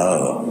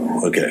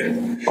 Oh, okay.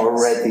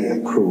 Already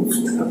approved.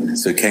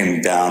 So it came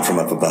down from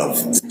up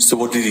above. So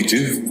what did he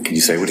do? Can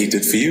you say what he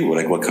did for you?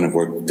 What kind of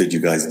work did you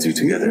guys do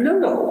together?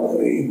 No.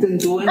 He didn't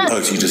do anything.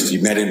 Oh, so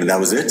you met him and that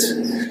was it?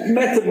 I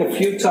met him a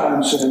few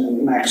times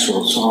in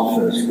Maxwell's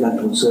office.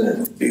 That was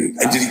it.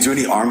 And did he do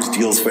any arms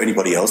deals for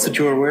anybody else that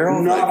you were aware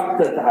of? Not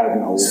that I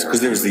know.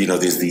 Because there's I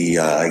guess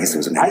there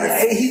was an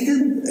he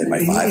didn't.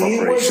 MI5 he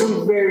operation.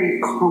 Wasn't very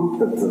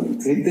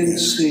competent. He didn't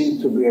seem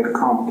to be a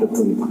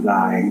competent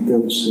guy. He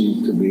didn't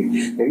seem to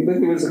be. But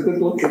he was a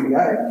good-looking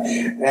guy.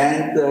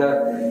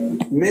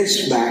 And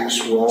Miss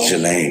Maxwell,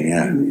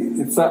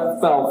 Jelaine,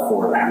 fell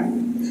for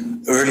him.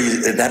 Early,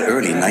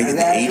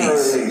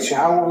 1980s.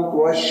 How old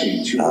was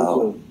she? She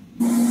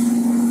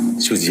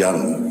was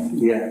young.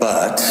 Yeah.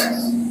 But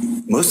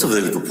most of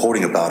the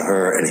reporting about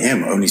her and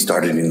him only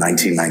started in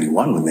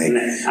 1991 when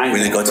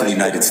they got to the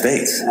United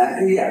States.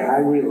 I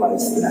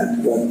realized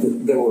that, but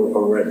they were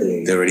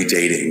already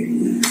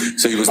dating.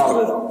 So he was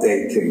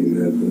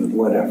dating,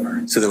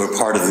 whatever. So he was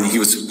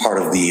part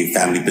of the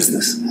family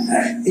business.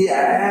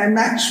 And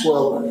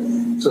Maxwell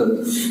sort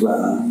of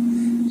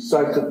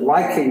started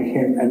liking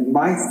him, and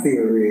my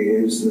theory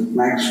is that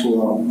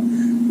Maxwell,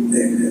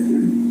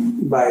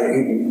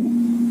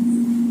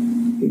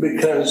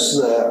 because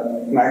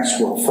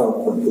Maxwell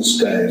felt that this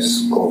guy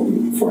is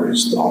going for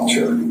his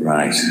daughter.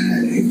 Right.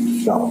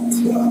 He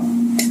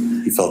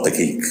felt like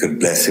he could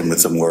bless him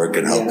with some work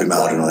and help him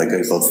out, and like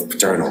he felt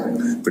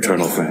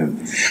paternal for him.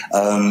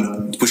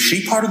 Was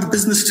she part of the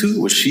business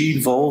too? Was she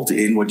involved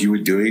in what you were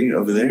doing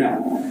over there?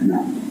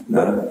 No.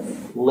 But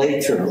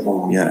later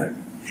on,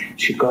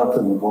 she got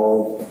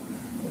involved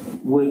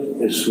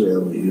with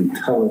Israeli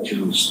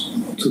intelligence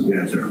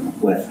together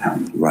with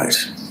him. Right.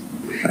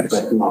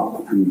 But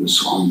not in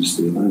this arms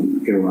deal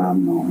in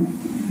Iran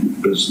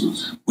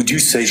business. Would you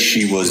say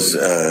she was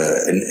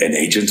an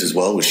agent as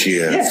well? Was she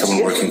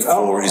someone working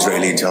for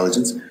Israeli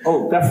intelligence?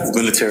 Oh,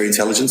 definitely. Military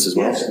intelligence as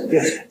well?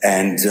 Yes.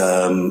 And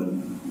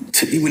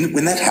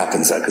when that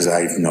happens, because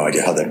I have no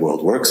idea how that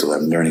world works, so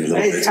I'm learning a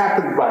little bit. It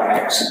happened by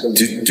accident.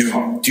 Do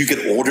you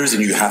get orders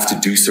and you have to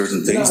do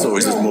certain things, or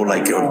is it more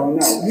like... No,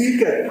 we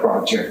get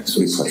projects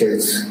with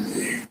kids.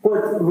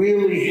 What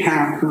really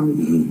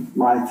happened,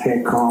 my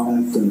take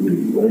on it, and the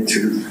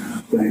later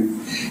thing,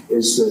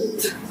 is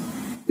that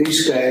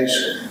these guys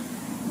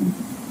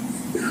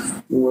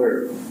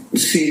were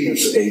seen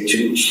as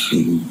agents.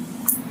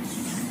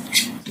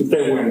 But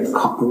they weren't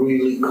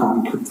really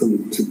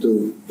competent to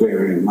do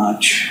very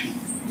much.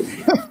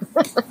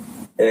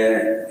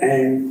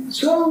 And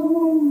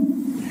so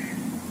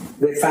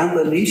they found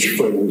a niche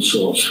for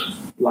themselves,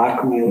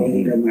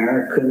 blackmailing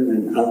American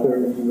and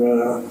other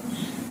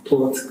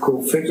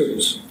political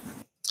figures.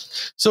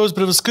 So it was a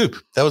bit of a scoop.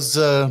 That was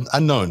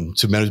unknown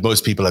to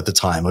most people at the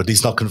time, or at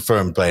least not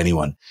confirmed by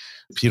anyone.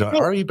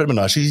 Ari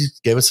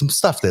Ben-Menashe gave us some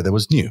stuff there that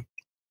was new.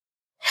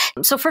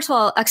 So first of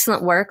all,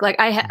 excellent work. Like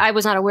I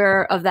was not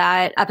aware of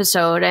that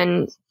episode,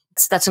 and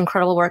that's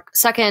incredible work.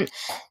 Second,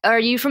 are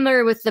you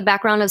familiar with the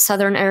background of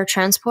Southern Air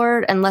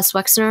Transport and Les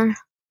Wexner?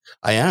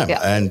 I am,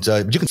 and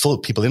you can fill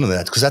people in on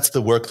that because that's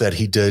the work that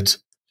he did,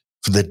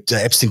 that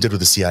Epstein did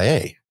with the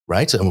CIA,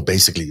 right? And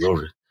basically,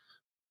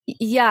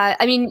 yeah,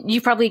 I mean,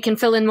 you probably can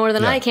fill in more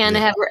than I can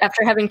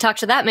after having talked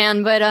to that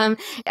man. But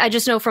I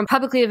just know from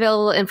publicly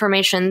available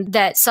information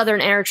that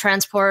Southern Air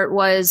Transport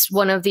was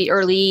one of the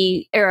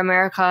early Air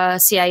America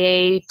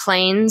CIA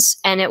planes,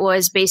 and it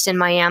was based in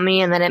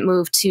Miami, and then it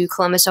moved to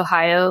Columbus,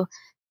 Ohio,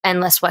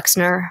 and Les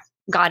Wexner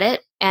got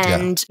it,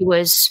 and he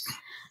was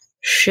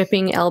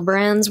shipping L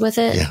brands with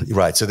it. Yeah,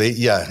 right. So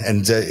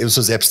and it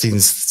was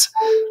Epstein's.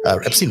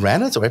 Epstein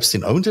ran it or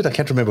Epstein owned it. I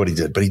can't remember what he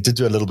did, but he did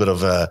do a little bit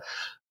of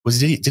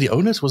did he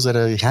own it? Was that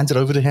handed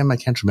over to him? I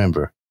can't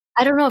remember.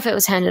 I don't know if it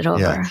was handed over.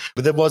 Yeah,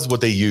 but that was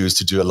what they used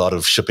to do a lot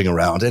of shipping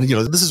around. And,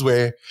 this is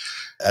where,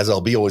 as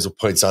LB always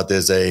points out,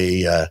 there's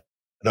an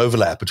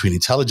overlap between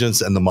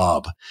intelligence and the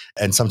mob.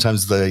 And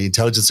sometimes the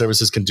intelligence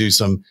services can do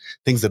some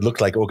things that look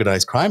like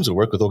organized crimes or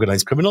work with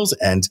organized criminals.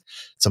 And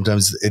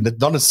sometimes,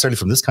 not necessarily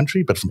from this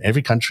country, but from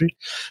every country,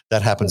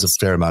 that happens a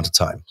fair amount of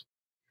time.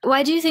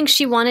 Why do you think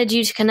she wanted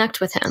you to connect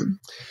with him?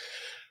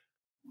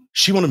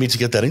 She wanted me to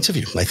get that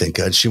interview, I think.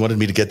 And she wanted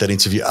me to get that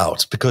interview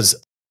out because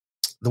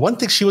the one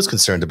thing she was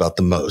concerned about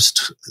the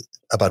most,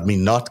 about me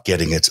not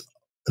getting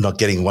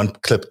one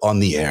clip on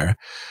the air,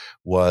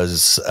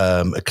 was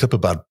a clip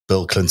about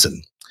Bill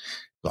Clinton.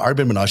 Ari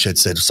Ben-Menashe had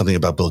said something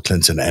about Bill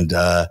Clinton and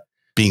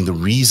being the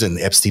reason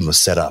Epstein was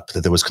set up,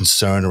 that there was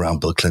concern around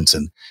Bill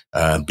Clinton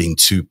being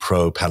too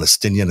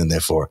pro-Palestinian, and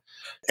therefore,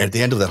 at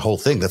the end of that whole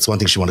thing, that's one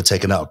thing she wanted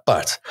taken out.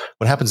 But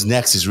what happens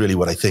next is really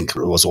what I think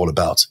it was all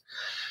about.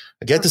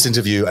 I get this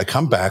interview, I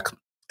come back,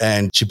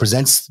 and she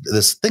presents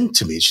this thing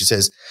to me. She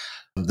says,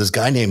 this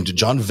guy named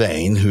John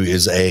Vane, who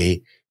is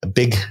a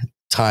big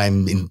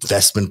time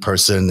investment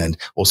person and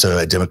also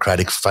a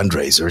Democratic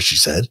fundraiser, she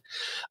said,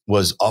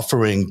 was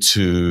offering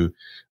to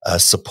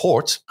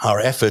support our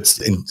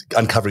efforts in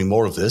uncovering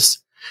more of this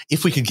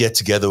if we could get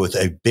together with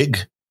a big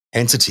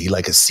entity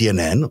like a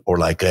CNN or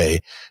like a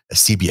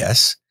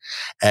CBS,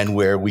 and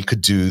where we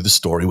could do the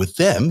story with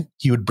them.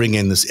 He would bring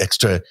in this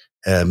extra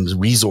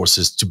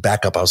resources to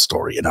back up our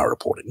story and our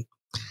reporting.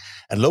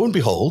 And lo and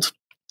behold,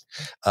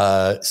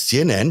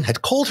 CNN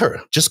had called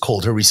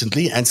her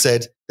recently and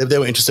said that they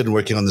were interested in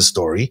working on this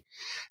story.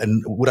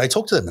 And would I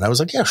talk to them? And I was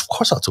like, yeah, of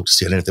course I'll talk to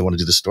CNN if they want to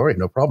do the story.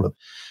 No problem.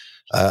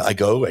 I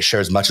share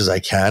as much as I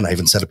can. I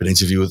even set up an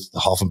interview with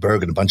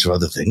Hoffenberg and a bunch of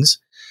other things.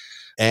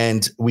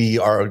 And we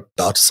are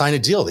about to sign a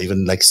deal. They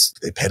even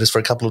they paid us for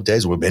a couple of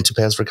days. We're meant to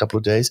pay us for a couple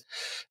of days.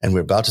 And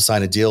we're about to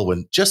sign a deal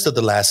when just at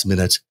the last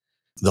minute,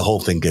 the whole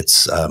thing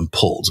gets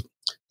pulled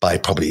by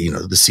probably,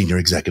 the senior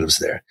executives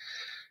there.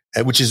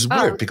 Which is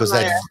weird because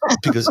they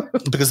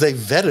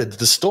vetted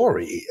the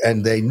story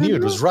and they knew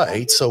it was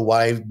right. So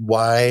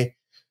why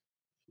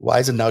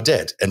is it now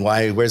dead? And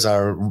where's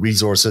our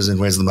resources and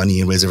where's the money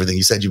and where's everything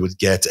you said you would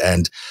get?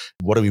 And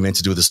what are we meant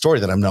to do with the story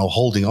that I'm now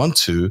holding on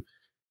to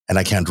and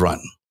I can't run?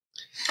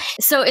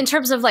 So in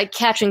terms of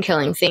catch and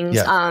killing things,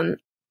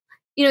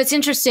 it's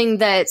interesting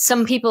that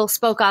some people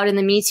spoke out in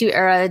the Me Too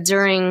era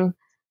during,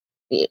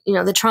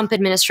 the Trump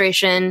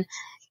administration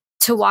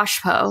to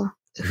WASHPO,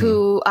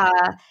 who,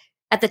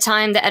 at the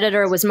time, the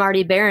editor was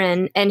Marty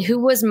Baron. And who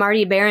was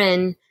Marty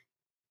Baron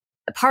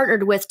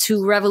partnered with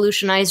to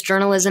revolutionize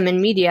journalism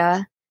and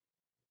media?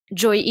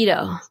 Joy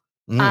Ito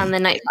on the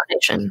Knight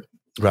Foundation.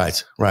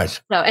 Right.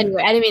 So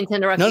anyway, I didn't mean to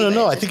interrupt.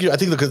 No. I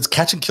think because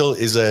catch and kill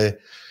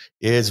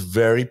is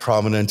very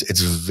prominent.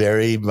 It's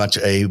very much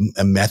a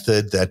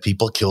method that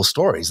people kill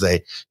stories.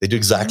 They do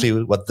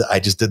exactly what I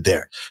just did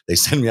there. They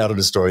send me out on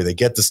a story. They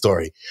get the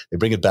story. They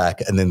bring it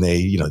back, and then they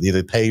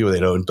either pay you or they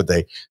don't. But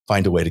they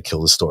find a way to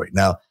kill the story.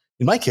 Now,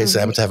 in my case, I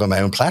happen to have my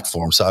own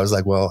platform. So I was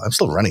like, well, I'm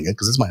still running it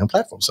because it's my own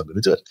platform. So I'm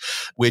going to do it,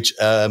 which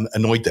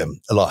annoyed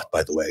them a lot,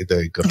 by the way.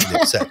 They got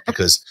really upset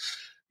because,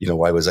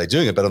 why was I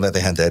doing it? But on the other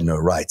hand, they had no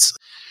rights.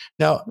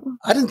 Now,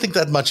 I didn't think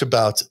that much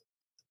about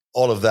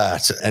all of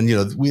that. And,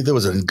 there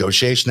was a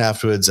negotiation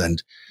afterwards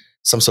and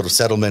some sort of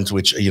settlement,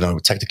 which,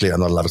 technically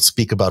I'm not allowed to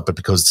speak about, but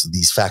because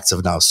these facts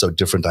are now so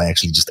different, I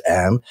actually just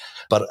am.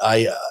 But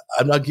I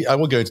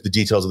won't go into the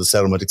details of the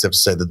settlement except to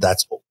say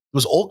that it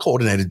was all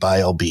coordinated by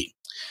LB.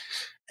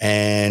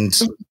 And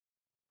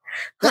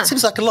that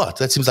seems like a lot.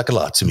 That seems like a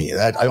lot to me.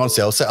 I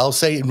honestly, I'll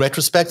say in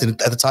retrospect,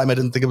 and at the time I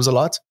didn't think it was a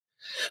lot,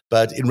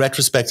 but in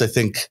retrospect, I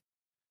think,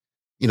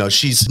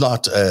 she's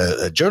not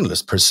a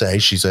journalist per se.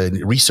 She's a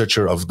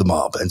researcher of the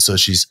mob. And so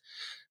she's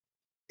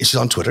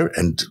on Twitter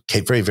and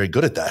very, very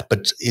good at that.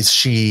 But is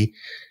she,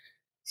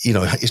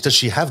 does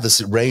she have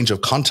this range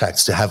of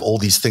contacts to have all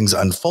these things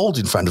unfold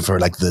in front of her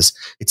like this?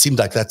 It seemed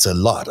like that's a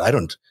lot. I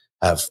don't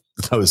have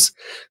those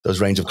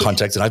range of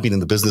contacts. And I've been in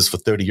the business for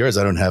 30 years.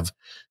 I don't have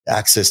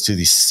access to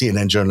these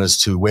CNN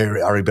journalists, to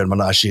where Ari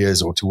Ben-Menashe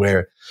is, or to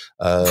where,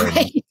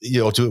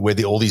 to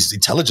where all these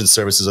intelligence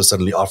services are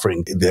suddenly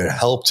offering their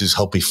help to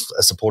help me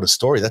support a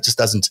story. That just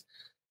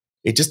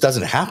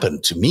doesn't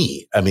happen to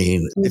me. I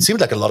mean, it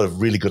seemed like a lot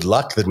of really good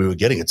luck that we were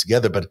getting it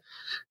together. But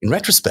in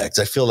retrospect,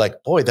 I feel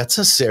like, boy, that's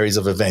a series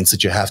of events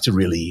that you have to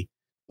really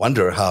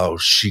wonder how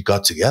she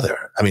got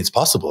together. I mean, it's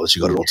possible that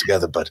she got it all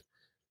together, but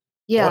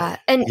yeah.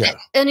 And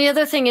the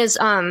other thing is,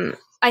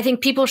 I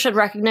think people should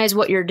recognize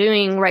what you're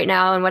doing right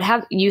now and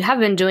what you have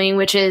been doing,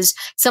 which is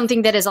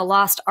something that is a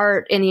lost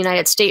art in the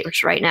United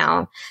States right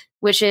now,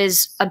 which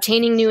is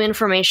obtaining new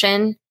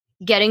information,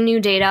 getting new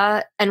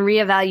data, and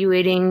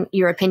reevaluating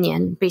your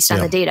opinion based on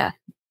the data.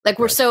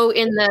 We're so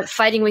in the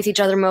fighting with each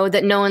other mode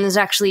that no one is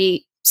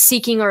actually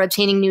seeking or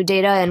obtaining new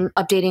data and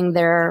updating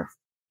their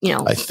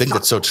I think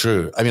that's so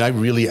true. I mean, I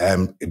really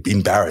am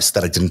embarrassed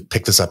that I didn't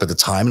pick this up at the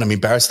time. And I'm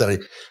embarrassed that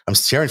I'm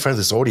staring in front of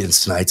this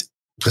audience tonight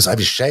because I'm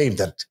ashamed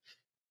that,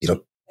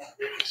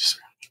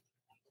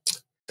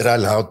 that I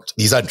allowed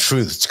these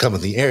untruths to come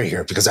in the air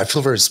here because I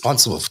feel very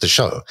responsible for the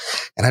show.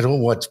 And I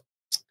don't want,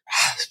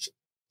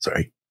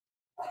 sorry.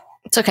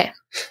 It's okay.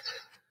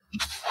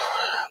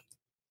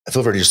 I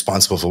feel very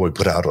responsible for what we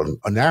put out on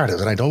narrative.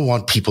 And I don't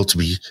want people to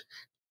be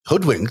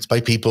hoodwinked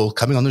by people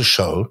coming on the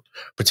show,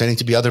 pretending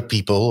to be other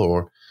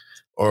people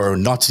or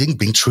not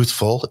being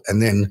truthful.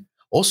 And then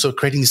also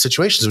creating these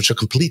situations which are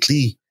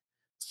completely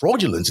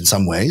fraudulent in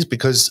some ways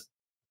because,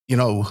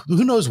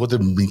 who knows what the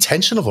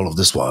intention of all of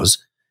this was,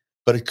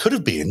 but it could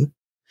have been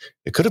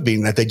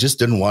that they just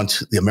didn't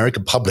want the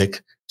American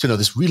public to know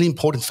this really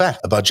important fact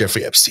about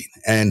Jeffrey Epstein.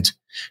 And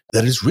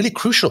that is really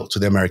crucial to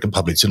the American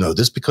public to know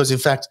this because, in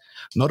fact,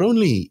 not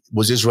only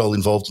was Israel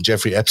involved in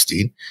Jeffrey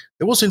Epstein,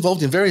 they were also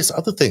involved in various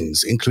other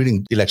things,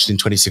 including the election in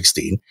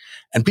 2016.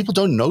 And people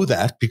don't know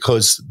that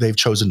because they've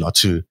chosen not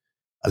to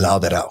allow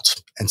that out.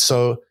 And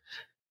so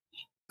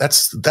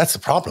that's the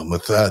problem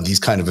with these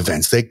kind of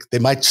events. They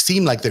might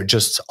seem like they're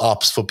just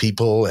ops for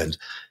people and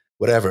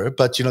whatever,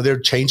 but, they're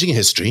changing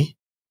history.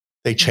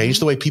 They change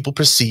the way people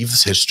perceive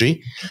this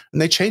history,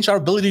 and they change our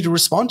ability to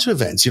respond to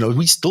events.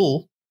 We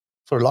still,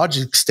 for a large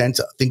extent,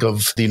 think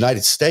of the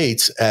United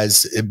States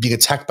as being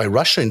attacked by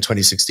Russia in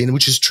 2016,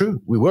 which is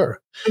true. We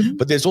were. Mm-hmm.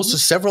 But there's also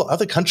several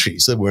other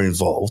countries that were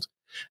involved,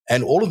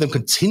 and all of them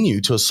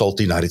continue to assault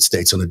the United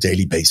States on a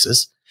daily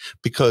basis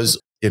because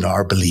in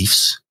our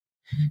beliefs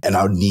and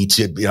our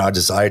our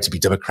desire to be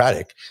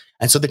democratic.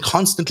 And so they're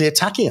constantly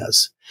attacking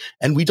us.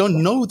 And we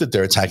don't know that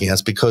they're attacking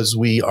us because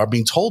we are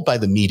being told by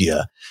the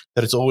media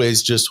that it's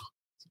always just,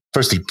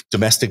 firstly,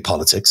 domestic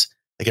politics.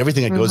 Like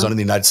everything that goes on in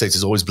the United States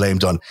is always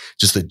blamed on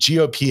just the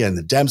GOP and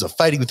the Dems are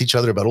fighting with each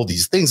other about all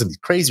these things and these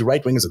crazy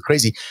right-wingers and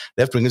crazy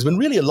left-wingers, when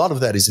really a lot of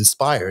that is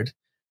inspired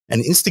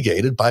and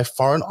instigated by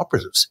foreign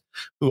operatives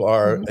who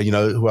are,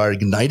 who are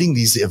igniting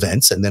these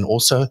events. And then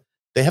also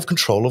they have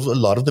control of a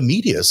lot of the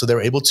media. So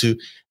they're able to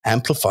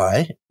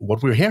amplify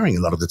what we're hearing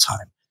a lot of the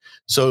time.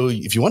 So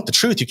if you want the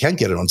truth, you can't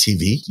get it on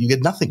TV. You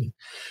get nothing.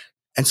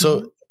 And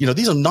so,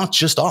 these are not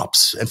just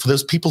ops. And for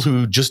those people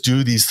who just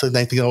do these things,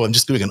 they think, I'm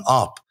just doing an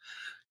op.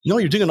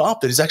 You're doing an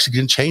op that is actually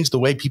going to change the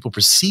way people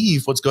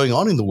perceive what's going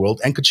on in the world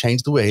and could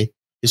change the way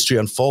history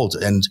unfolds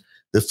and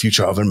the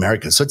future of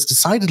America. So it's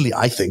decidedly,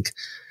 I think,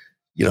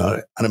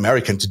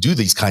 un-American to do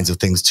these kinds of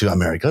things to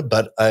America.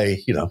 But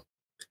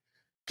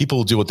people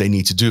will do what they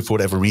need to do for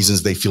whatever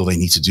reasons they feel they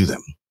need to do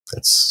them.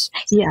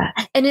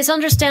 And it's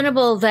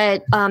understandable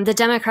that the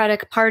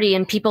Democratic Party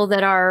and people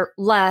that are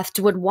left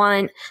would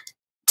want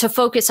to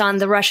focus on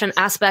the Russian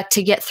aspect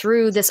to get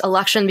through this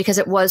election because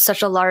it was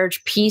such a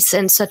large piece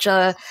and such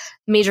a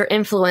major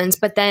influence.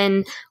 But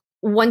then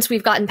once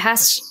we've gotten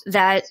past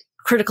that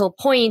critical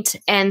point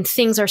and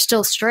things are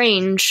still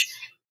strange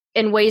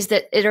in ways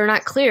that are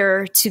not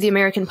clear to the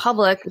American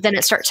public, then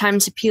it starts time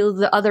to peel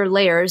the other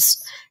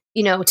layers,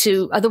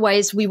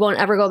 otherwise we won't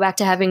ever go back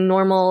to having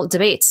normal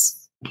debates.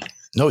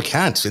 No, we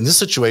can't. In this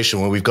situation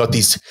where we've got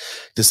this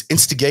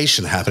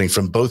instigation happening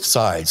from both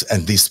sides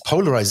and this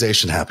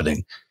polarization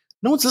happening,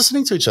 no one's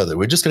listening to each other.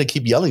 We're just going to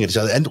keep yelling at each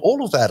other. And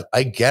all of that,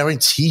 I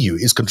guarantee you,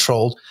 is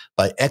controlled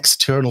by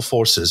external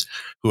forces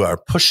who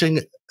are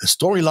pushing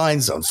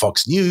storylines on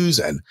Fox News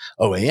and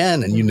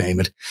OAN and you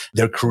name it.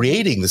 They're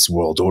creating this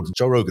world, or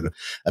Joe Rogan.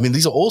 I mean,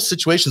 these are all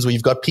situations where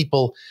you've got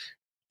people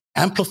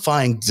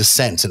amplifying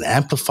dissent and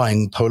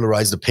amplifying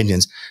polarized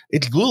opinions.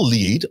 It will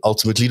lead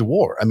ultimately to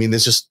war. I mean,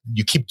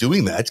 you keep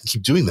doing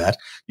that,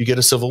 you get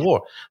a civil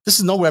war. This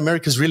is not where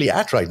America's really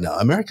at right now.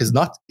 America's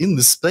not in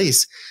the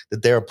space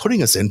that they are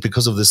putting us in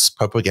because of this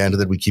propaganda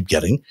that we keep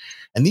getting.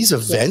 And these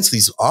events,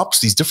 these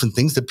ops, these different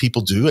things that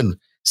people do, and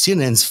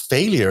CNN's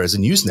failure as a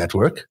news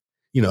network,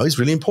 is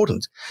really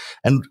important.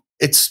 And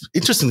it's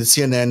interesting that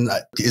CNN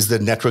is the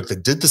network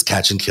that did this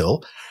catch and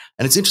kill.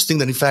 And it's interesting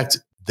that, in fact,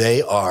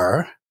 they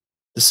are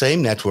the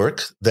same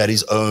network that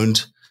is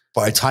owned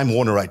by Time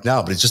Warner right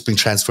now, but it's just being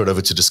transferred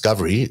over to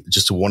Discovery,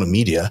 just to Warner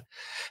Media.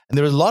 And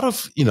there are a lot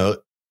of,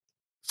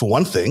 for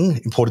one thing,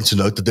 important to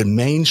note that the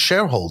main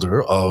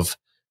shareholder of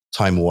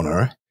Time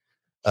Warner,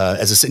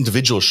 as an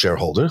individual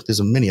shareholder, there's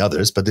many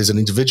others, but there's an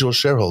individual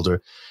shareholder,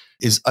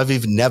 is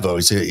Aviv Nevo.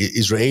 He's an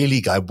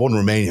Israeli guy, born in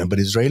Romania, but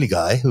Israeli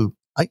guy who,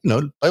 by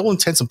all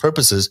intents and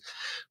purposes,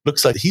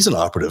 looks like he's an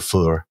operative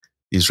for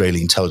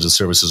Israeli intelligence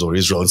services or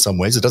Israel in some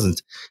ways.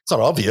 It's not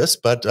obvious,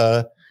 but,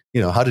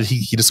 how did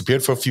he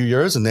disappeared for a few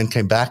years and then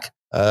came back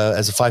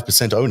as a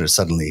 5% owner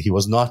suddenly. He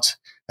was not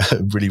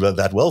really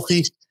that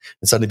wealthy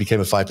and suddenly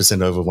became a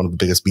 5% over one of the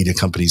biggest media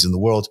companies in the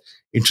world.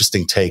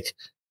 Interesting take.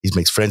 He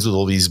makes friends with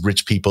all these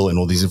rich people and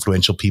all these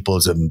influential people.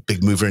 He's a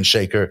big mover and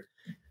shaker.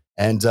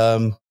 And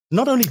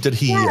not only did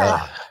he,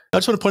 I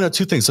just want to point out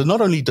two things. So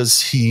not only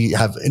does he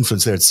have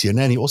influence there at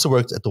CNN, he also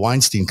worked at the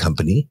Weinstein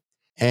Company.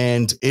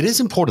 And it is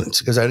important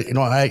because I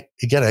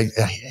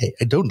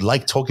don't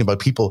like talking about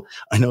people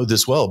I know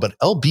this well, but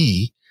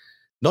LB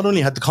not only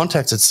had the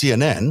contacts at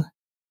CNN,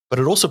 but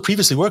it also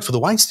previously worked for the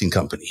Weinstein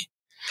Company.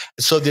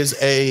 So there's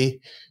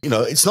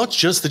it's not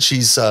just that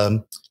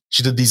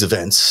she did these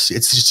events.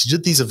 She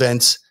did these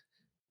events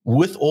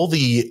with all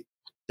the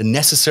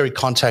necessary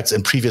contacts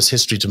and previous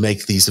history to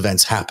make these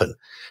events happen.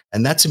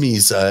 And that to me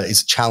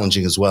is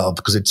challenging as well,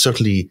 because it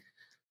certainly,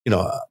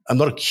 I'm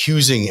not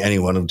accusing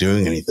anyone of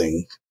doing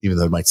anything, even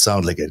though it might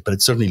sound like it, but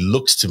it certainly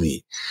looks to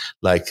me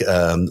like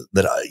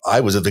that I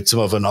was a victim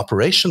of an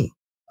operation.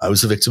 I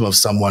was a victim of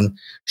someone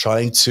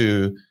trying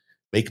to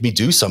make me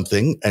do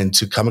something and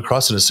to come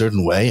across in a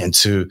certain way and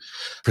to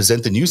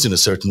present the news in a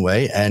certain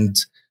way. And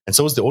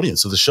so was the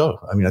audience of the show.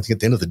 I mean, I think at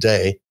the end of the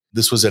day,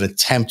 this was an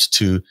attempt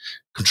to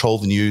control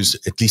the news,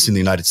 at least in the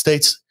United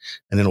States,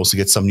 and then also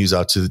get some news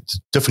out to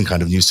different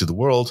kind of news to the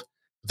world,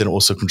 but then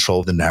also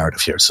control the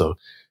narrative here. So,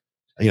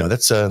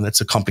 that's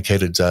a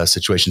complicated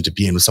situation to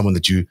be in with someone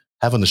that you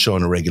have on the show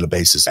on a regular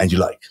basis and you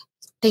like.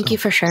 Thank you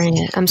for sharing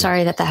it. I'm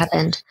sorry that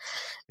happened.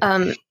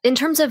 In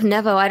terms of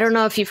Nevo, I don't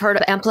know if you've heard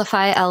of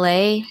Amplify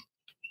LA.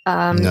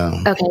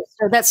 No. Okay,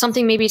 so that's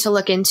something maybe to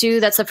look into.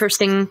 That's the first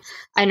thing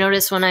I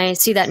notice when I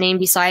see that name,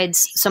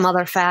 besides some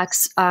other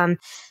facts.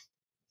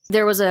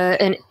 There was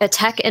a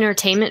tech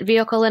entertainment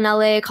vehicle in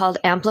LA called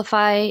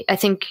Amplify. I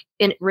think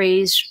it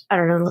raised, I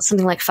don't know,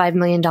 something like $5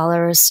 million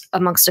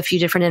amongst a few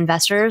different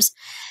investors.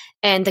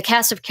 And the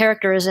cast of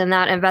characters in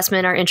that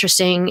investment are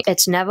interesting.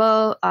 It's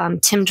Nevo,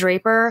 Tim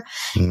Draper,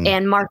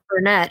 and Mark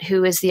Burnett,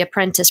 who is the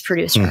Apprentice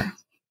producer.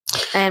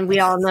 And we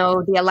all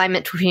know the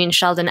alignment between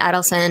Sheldon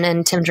Adelson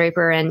and Tim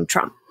Draper and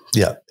Trump.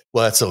 Yeah.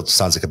 Well, that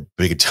sounds like a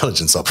big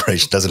intelligence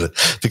operation, doesn't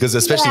it? Because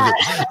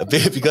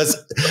because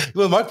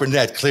Mark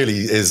Burnett clearly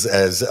is,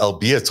 as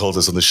Albia told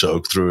us on the show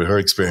through her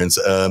experience,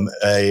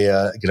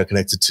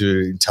 connected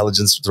to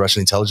intelligence, the Russian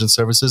intelligence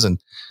services,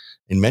 and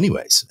in many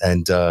ways.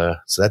 And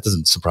so that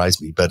doesn't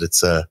surprise me. But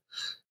it's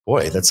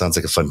boy, that sounds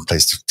like a fun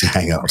place to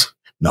hang out.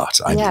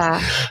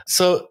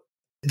 So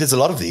there's a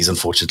lot of these,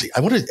 unfortunately.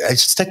 I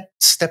should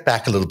step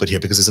back a little bit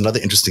here because there's another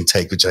interesting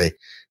take which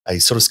I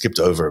sort of skipped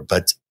over,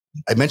 but.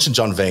 I mentioned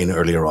John Vane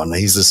earlier on.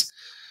 He's this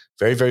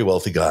very, very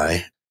wealthy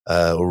guy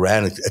who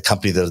ran a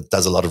company that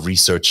does a lot of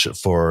research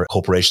for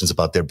corporations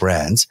about their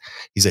brands.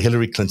 He's a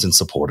Hillary Clinton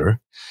supporter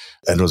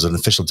and was an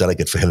official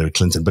delegate for Hillary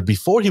Clinton. But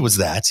before he was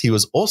that, he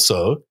was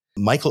also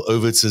Michael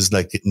Ovitz's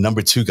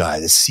number 2 guy,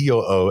 the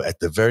COO at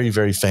the very,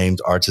 very famed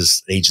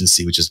Artist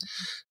Agency, which is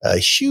a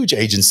huge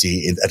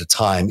agency at a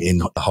time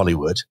in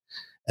Hollywood.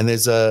 And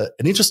there's an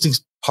interesting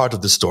part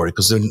of the story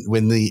because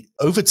when the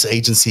Ovitz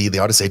agency, the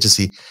Artist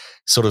Agency,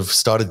 sort of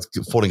started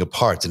falling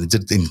apart, and it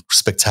did in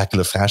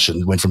spectacular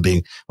fashion. It went from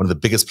being one of the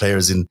biggest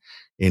players in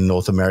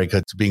North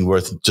America to being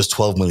worth just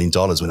 $12 million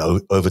when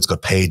Ovitz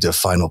got paid a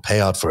final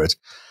payout for it.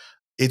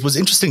 It was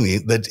interestingly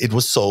that it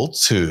was sold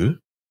to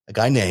a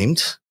guy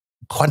named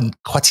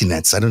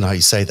Quatinetz. I don't know how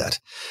you say that,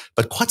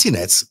 but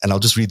Quatinetz, and I'll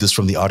just read this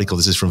from the article.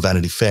 This is from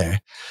Vanity Fair.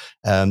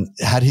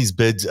 Had his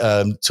bid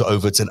to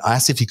Ovitz and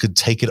asked if he could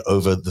take it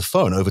over the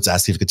phone. Ovitz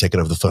asked if he could take it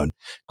over the phone.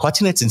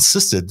 Quatinetz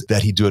insisted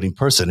that he do it in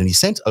person, and he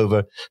sent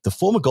over the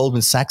former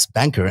Goldman Sachs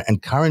banker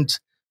and current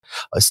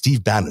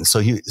Steve Bannon.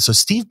 So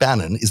Steve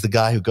Bannon is the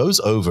guy who goes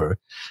over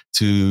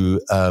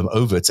to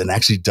Ovitz and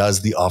actually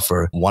does the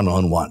offer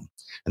one-on-one.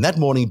 And that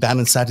morning,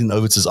 Bannon sat in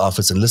Ovitz's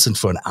office and listened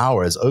for an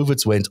hour as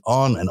Ovitz went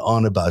on and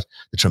on about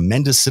the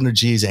tremendous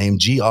synergies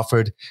AMG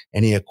offered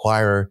any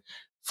acquirer.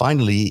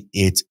 Finally,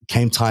 it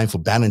came time for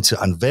Bannon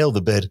to unveil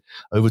the bid.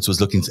 Ovitz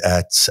was looking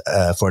at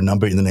for a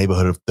number in the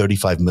neighborhood of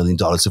 $35 million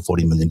to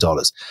 $40 million.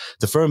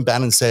 The firm,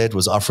 Bannon said,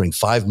 was offering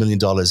 $5 million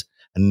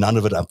and none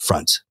of it up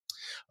front.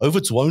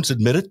 Ovitz won't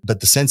admit it, but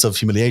the sense of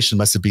humiliation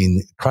must have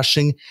been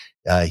crushing.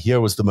 Here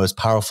was the most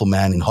powerful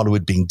man in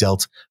Hollywood being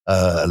dealt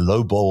a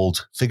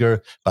low-balled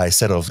figure by a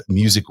set of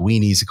music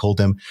weenies, he called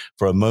them.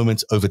 For a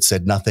moment, Ovitz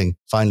said nothing.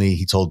 Finally,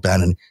 he told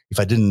Bannon, if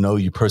I didn't know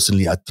you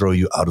personally, I'd throw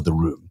you out of the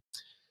room.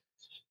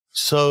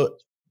 So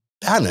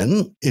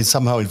Bannon is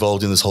somehow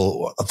involved in this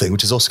whole thing,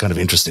 which is also kind of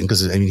interesting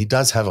because, I mean, he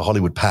does have a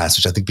Hollywood past,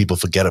 which I think people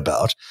forget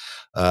about.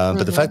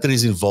 But the fact that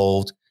he's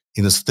involved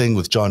in this thing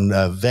with John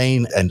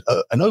Vane and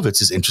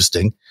Ovitz is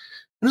interesting.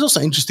 And it's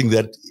also interesting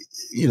that,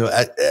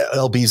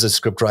 LB is a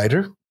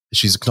scriptwriter.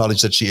 She's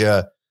acknowledged that she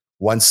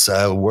once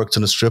worked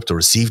on a script or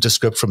received a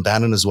script from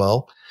Bannon as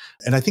well.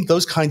 And I think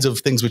those kinds of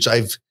things, which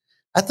I've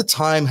at the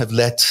time have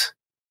let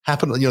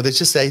happen, they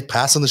just say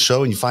pass on the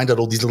show and you find out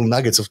all these little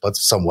nuggets about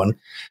someone.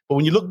 But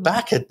when you look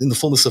back in the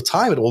fullness of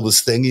time at all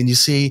this thing and you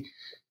see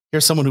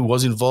here's someone who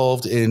was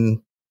involved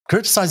in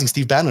criticizing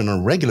Steve Bannon on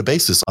a regular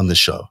basis on this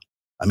show.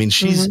 I mean,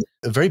 she's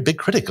a very big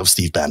critic of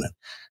Steve Bannon.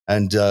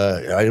 And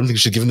I don't think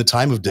she should give him the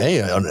time of day.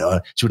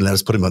 She wouldn't let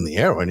us put him on the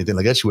air or anything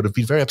like that. She would have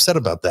been very upset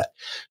about that.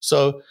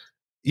 So,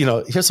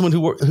 here's someone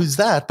who's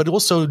that, but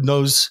also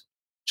knows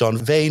John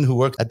Vane, who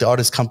worked at the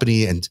artist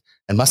company and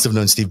must have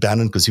known Steve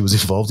Bannon because he was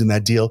involved in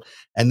that deal.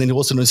 And then he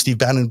also knows Steve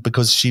Bannon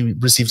because she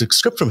received a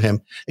script from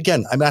him.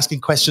 Again, I'm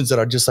asking questions that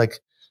are just like,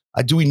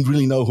 do we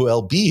really know who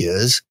LB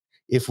is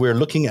if we're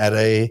looking at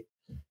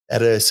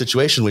a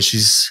situation where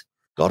she's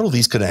got all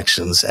these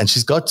connections and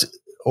she's got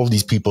all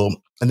these people.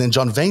 And then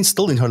John Vane's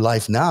still in her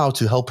life now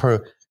to help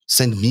her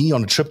send me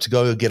on a trip to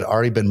go get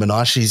Ari Ben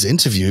Menashe's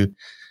interview.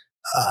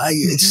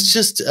 It's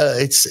just,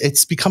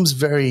 it's becomes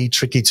very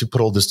tricky to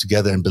put all this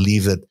together and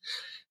believe that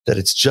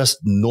it's just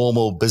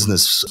normal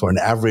business for an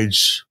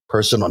average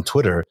person on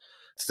Twitter.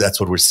 That's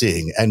what we're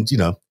seeing. And,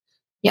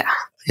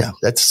 yeah,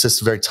 that's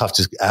just very tough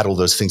to add all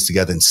those things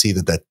together and see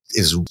that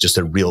is just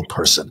a real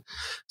person.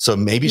 So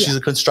maybe she's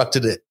a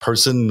constructed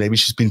person. Maybe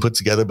she's been put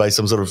together by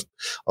some sort of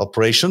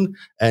operation.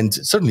 And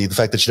certainly the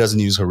fact that she doesn't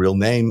use her real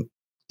name,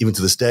 even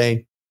to this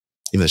day,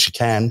 even though she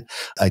can,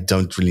 I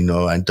don't really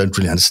know. I don't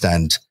really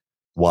understand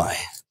why,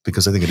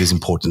 because I think it is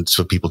important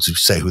for people to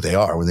say who they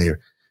are when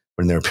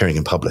they're appearing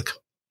in public.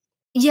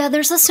 Yeah,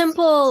 there's a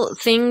simple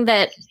thing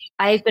that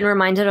I've been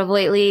reminded of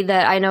lately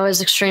that I know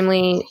is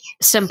extremely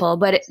simple,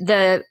 but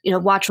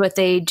watch what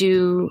they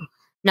do,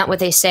 not what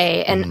they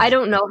say. And I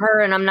don't know her,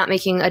 and I'm not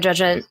making a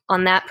judgment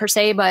on that per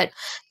se, but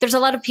there's a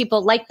lot of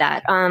people like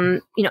that.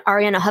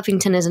 Arianna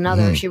Huffington is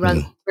another. She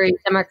runs a very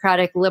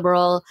democratic,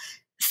 liberal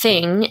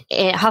thing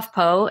at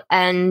HuffPo.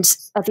 And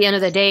at the end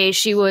of the day,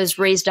 she was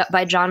raised up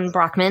by John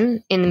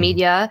Brockman in the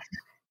media,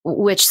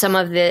 which some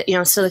of the,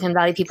 Silicon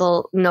Valley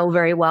people know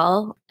very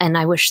well. And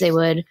I wish they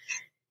would,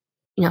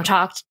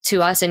 talk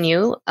to us and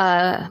you.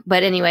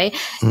 But anyway,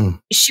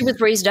 she was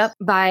raised up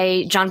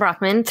by John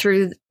Brockman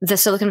through the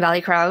Silicon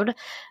Valley crowd.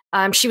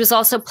 She was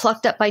also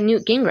plucked up by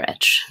Newt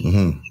Gingrich,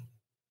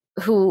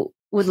 who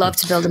would love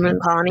to build a moon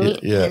colony.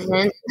 Yeah,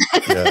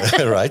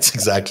 right,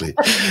 exactly.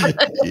 I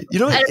don't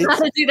know how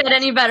to do that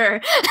any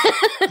better.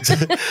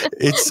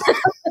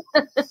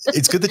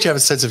 It's good that you have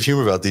a sense of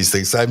humor about these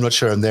things. I'm not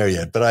sure I'm there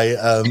yet,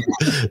 but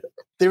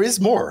there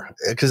is more,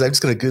 because I'm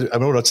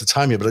not lots of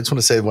time here, but I just want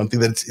to say one thing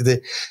that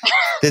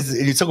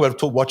you talk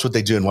about watch what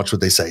they do and watch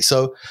what they say.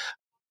 So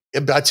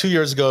about 2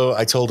 years ago,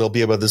 I told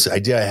LB about this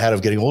idea I had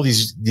of getting all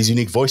these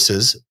unique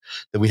voices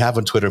that we have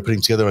on Twitter,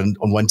 putting together on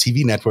one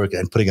TV network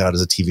and putting it out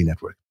as a TV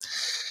network.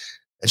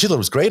 And she thought it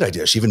was a great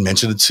idea. She even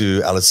mentioned it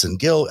to Alison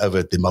Gill over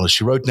at the Mueller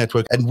She Wrote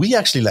network. And we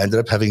actually landed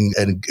up having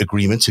an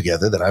agreement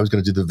together that I was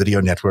going to do the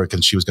video network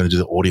and she was going to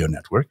do the audio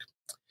network.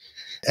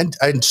 And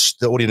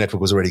the audio network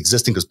was already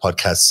existing because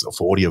podcasts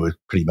for audio were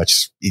pretty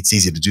much, it's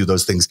easy to do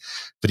those things.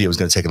 Video was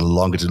going to take a little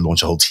longer to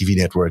launch a whole TV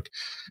network.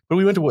 But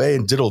we went away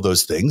and did all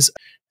those things.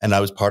 And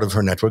I was part of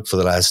her network for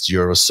the last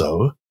year or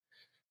so.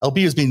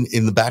 LB has been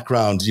in the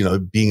background,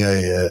 being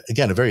a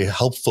very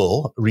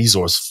helpful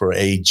resource for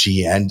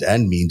AG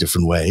and me in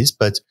different ways.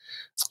 But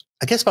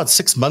I guess about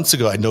 6 months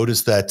ago, I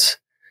noticed that,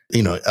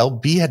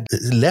 LB had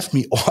left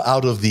me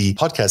out of the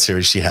podcast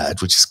series she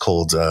had, which is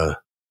called The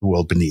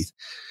World Beneath.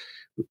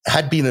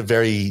 Had been a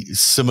very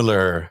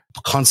similar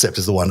concept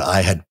as the one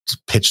I had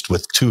pitched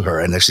to her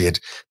and actually had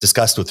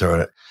discussed with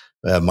her.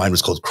 Mine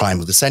was called Crime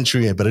of the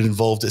Century, but it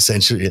involved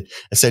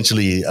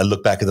essentially a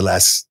look back at the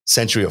last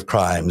century of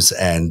crimes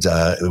and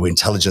where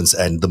intelligence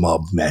and the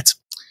mob met.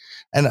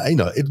 And,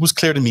 it was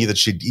clear to me that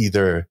she'd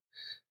either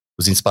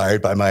was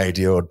inspired by my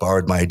idea or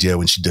borrowed my idea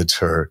when she did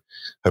her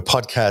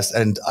podcast.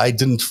 And I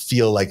didn't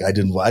feel like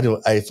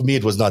for me,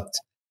 it was not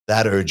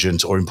that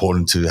urgent or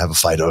important to have a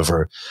fight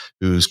over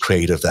whose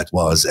creative that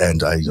was.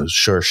 And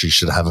sure, she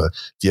should have a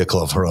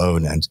vehicle of her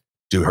own and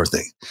do her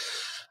thing.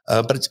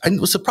 But I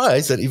was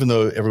surprised that even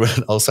though everyone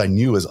else I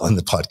knew was on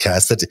the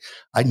podcast, that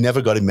I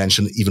never got a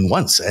mention even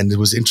once. And it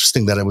was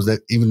interesting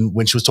that even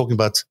when she was talking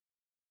about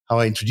how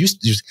I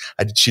introduced,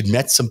 she'd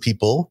met some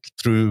people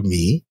through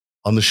me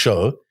on the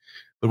show.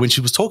 But when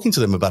she was talking to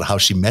them about how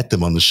she met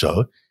them on the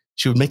show,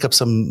 she would make up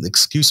some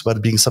excuse about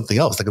it being something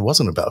else, like it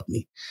wasn't about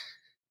me.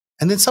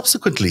 And then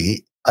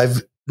subsequently,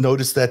 I've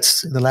noticed that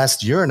in the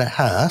last year and a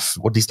half,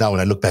 or at least now when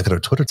I look back at her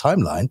Twitter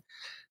timeline,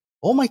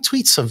 all my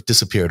tweets have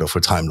disappeared off her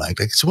timeline. Like,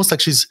 it's almost like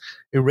she's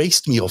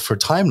erased me off her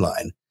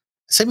timeline.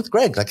 Same with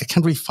Greg. Like, I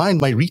can't really find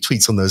my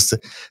retweets on those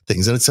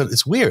things. And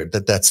it's weird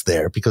that that's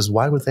there, because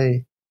why would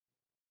they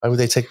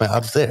take my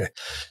out of there?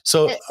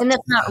 So, and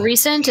that's not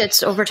recent.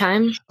 It's over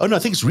time. Oh no, I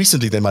think it's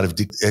recently they might have.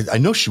 I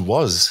know she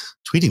was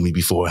tweeting me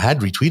before,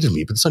 had retweeted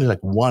me, but it's only like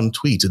one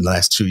tweet in the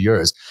last 2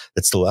 years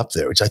that's still up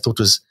there, which I thought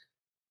was.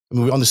 I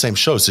mean, we're on the same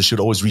show, so she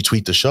would always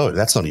retweet the show.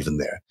 That's not even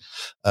there.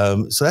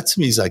 So that to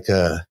me is like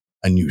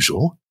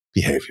unusual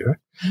behavior.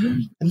 Mm-hmm.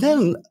 And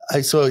then I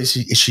saw, is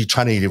she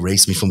trying to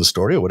erase me from the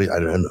story or what? I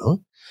don't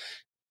know.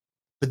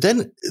 But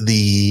then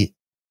the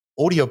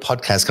audio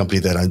podcast company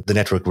that the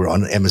network we're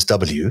on,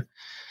 MSW,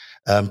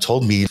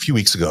 told me a few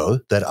weeks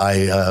ago that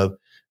I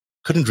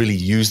couldn't really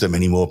use them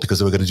anymore because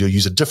they were going to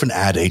use a different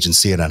ad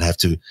agency, and I'd have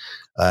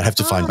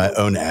to find my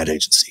own ad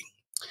agency.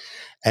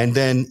 And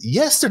then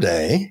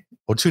yesterday,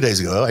 or 2 days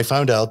ago, I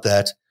found out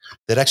that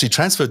they'd actually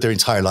transferred their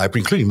entire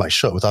library, including my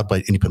show, without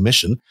any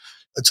permission,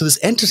 to this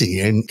entity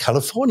in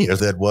California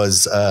that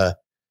was an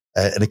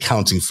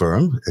accounting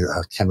firm.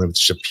 I can't remember,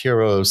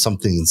 Shapiro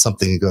something and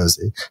something. It goes,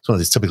 it's one of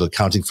these typical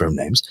accounting firm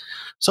names.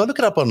 So I look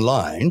it up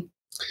online,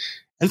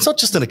 and it's not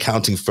just an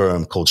accounting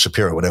firm called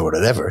Shapiro,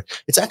 whatever.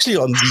 It's actually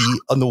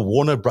on the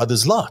Warner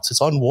Brothers lot.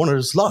 It's on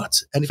Warner's lot.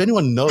 And if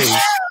anyone knows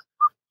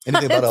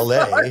anything about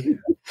LA,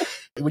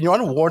 when you're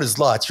on Warner's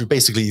lot, you're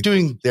basically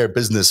doing their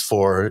business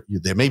for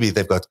maybe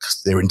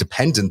they're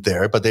independent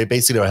there, but they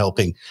basically are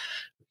helping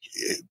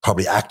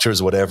probably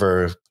actors or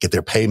whatever get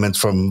their payment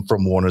from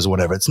Warner's or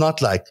whatever. It's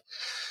not like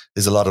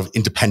there's a lot of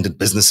independent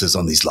businesses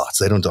on these lots.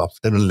 They don't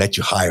let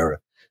you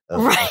hire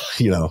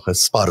a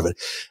spot of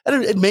it.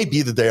 And it may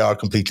be that they are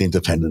completely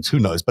independent. Who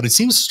knows? But it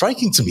seems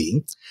striking to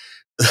me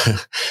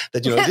that,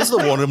 this is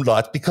the Warner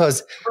lot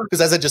because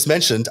as I just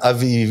mentioned,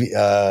 Aviv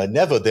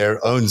Nevo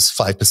there owns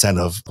 5%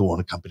 of the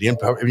Warner company, and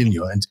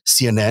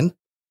CNN,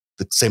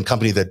 the same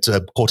company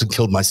that caught and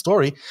killed my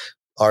story,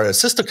 are a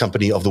sister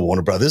company of the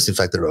Warner Brothers. In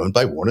fact, they're owned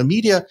by Warner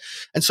Media.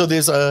 And so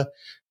there's a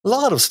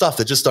lot of stuff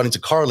that's just starting to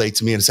correlate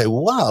to me and say,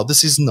 wow,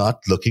 this is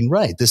not looking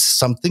right. There's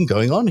something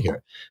going on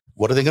here.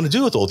 What are they going to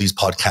do with all these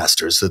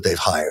podcasters that they've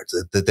hired,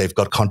 that they've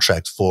got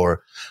contract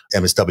for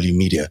MSW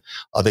Media?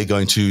 Are they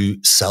going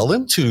to sell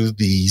them to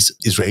these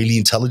Israeli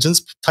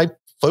intelligence type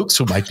folks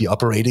who might be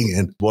operating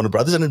in Warner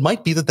Brothers? And it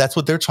might be that that's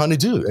what they're trying to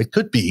do. It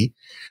could be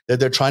that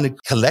they're trying to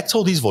collect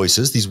all these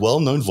voices, these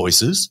well-known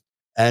voices,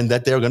 and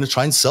that they're going to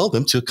try and sell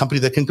them to a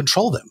company that can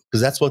control them,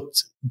 because that's what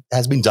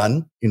has been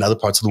done in other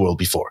parts of the world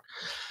before.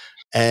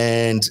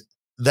 And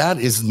that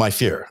is my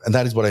fear. And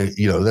that is what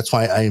that's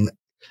why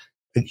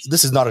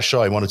this is not a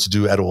show I wanted to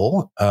do at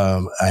all.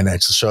 And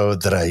it's a show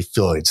that I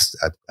feel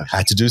I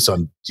had to do. So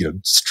I'm,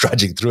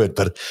 trudging through it.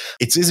 But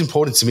it is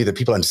important to me that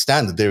people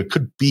understand that there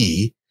could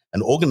be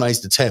an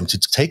organized attempt to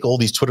take all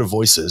these Twitter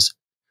voices,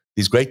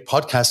 these great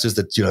podcasters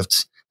that,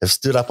 have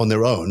stood up on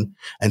their own,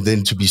 and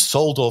then to be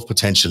sold off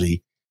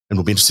potentially. And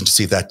it'll be interesting to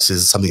see if that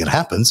is something that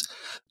happens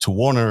to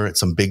Warner.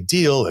 It's some big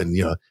deal. And,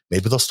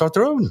 maybe they'll start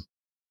their own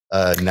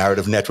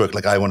narrative network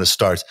like I want to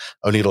start,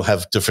 only it'll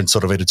have different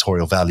sort of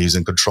editorial values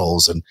and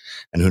controls and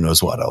who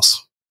knows what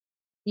else.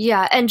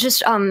 Yeah. And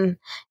just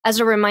as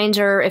a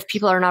reminder, if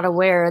people are not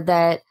aware,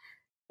 that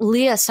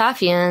Leah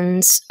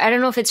Safian's, I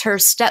don't know if it's her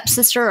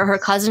stepsister or her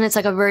cousin, it's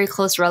like a very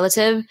close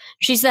relative.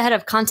 She's the head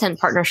of content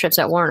partnerships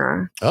at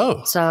Warner.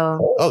 Oh.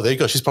 There you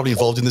go. She's probably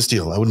involved in this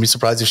deal. I wouldn't be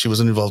surprised if she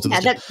wasn't involved in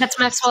this deal. That's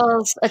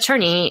Maxwell's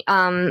attorney,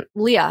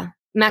 Leah.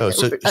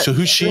 So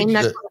who's she?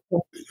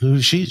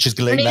 Who's she? She's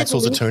Ghislaine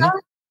Maxwell's attorney?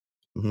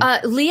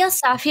 Mm-hmm. Leah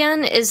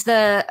Safian is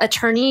the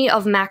attorney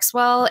of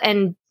Maxwell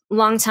and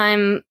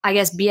longtime, I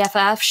guess,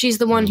 BFF. She's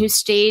the one who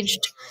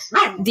staged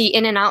the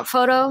In and Out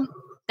photo.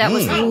 That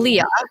was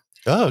Leah.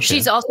 Oh, okay.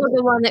 She's also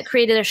the one that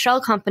created a shell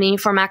company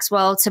for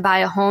Maxwell to buy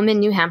a home in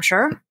New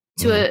Hampshire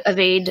to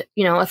evade,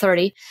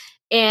 authority.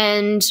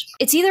 And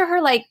it's either her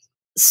like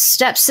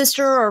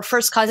stepsister or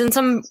first cousin,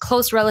 some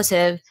close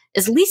relative,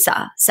 is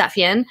Lisa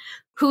Safian,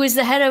 who is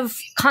the head of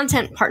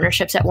content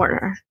partnerships at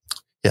Warner.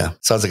 Yeah,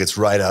 sounds like it's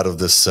right out of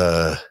this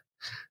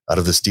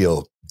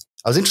deal.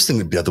 I was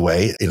interested, by the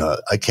way, I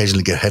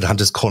occasionally get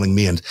headhunters calling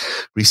me, and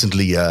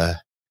recently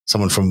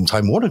someone from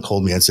Time Warner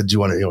called me and said, "Do you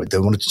want to?" They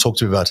wanted to talk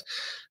to me about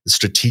the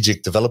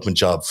strategic development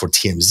job for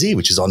TMZ,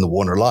 which is on the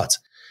Warner lot.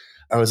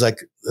 I was like,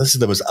 "This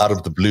was out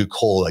of the blue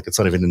call. Like, it's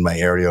not even in my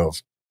area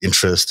of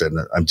interest, and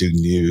I'm doing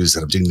news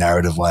and I'm doing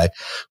narrative. Why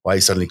are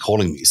you suddenly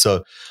calling me?"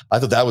 So I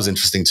thought that was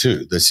interesting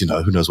too. This,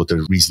 who knows what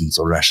the reasons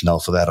or rationale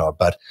for that are,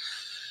 but.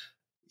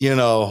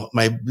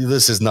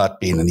 This has not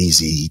been an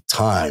easy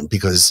time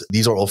because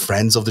these are all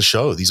friends of the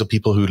show. These are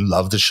people who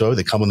love the show.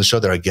 They come on the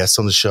show. They're our guests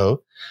on the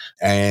show.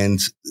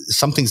 And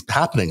something's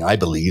happening, I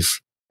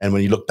believe. And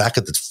when you look back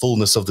at the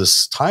fullness of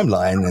this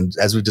timeline, and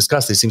as we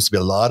discussed, there seems to be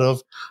a lot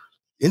of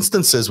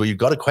instances where you've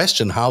got to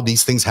question how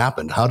these things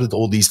happened. How did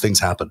all these things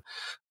happen?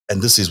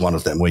 And this is one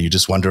of them where you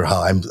just wonder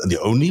how I'm the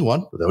only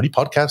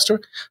podcaster.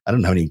 I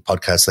don't know how many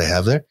podcasts they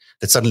have there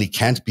that suddenly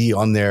can't be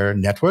on their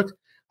network.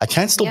 I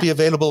can't still be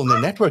available on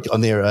their network, on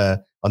their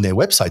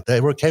website.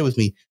 They were okay with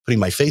me putting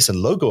my face and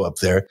logo up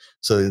there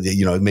so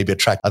that, maybe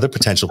attract other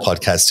potential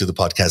podcasts to the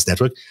podcast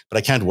network, but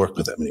I can't work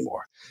with them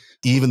anymore,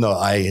 even though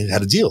I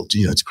had a deal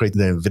to create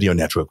the video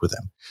network with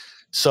them.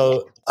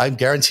 So I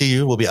guarantee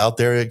you will be out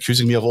there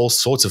accusing me of all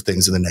sorts of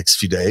things in the next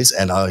few days,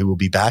 and I will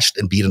be bashed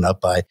and beaten up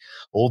by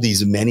all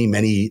these many,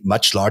 many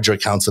much larger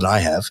accounts than I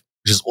have,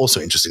 which is also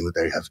interesting that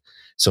they have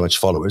so much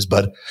followers.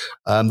 But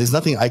there's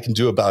nothing I can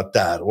do about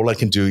that. All I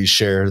can do is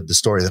share the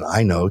story that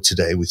I know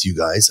today with you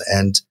guys.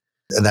 And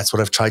that's what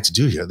I've tried to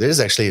do here.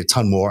 There's actually a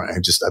ton more.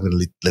 I'm going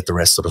to let the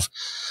rest sort of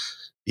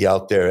be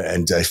out there.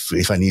 And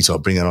if I need to, I'll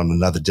bring it on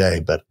another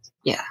day. But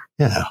yeah,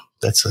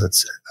 that's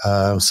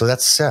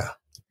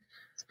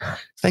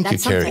Thank you,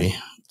 Carrie.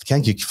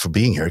 Thank you for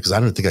being here, because I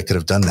don't think I could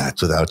have done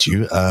that without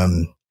you.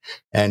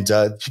 And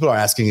people are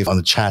asking if on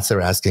the chats,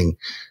 they're asking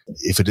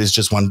if it is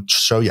just one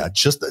show. Yeah,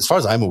 just as far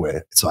as I'm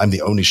aware, I'm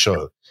the only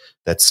show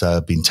that's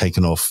been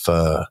taken off,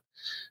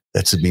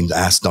 that's been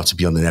asked not to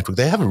be on the network.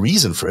 They have a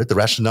reason for it. The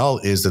rationale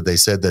is that they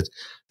said that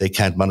they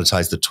can't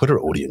monetize the Twitter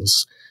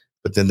audience,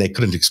 but then they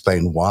couldn't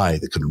explain why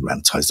they couldn't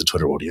monetize the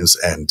Twitter audience.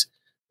 And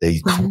they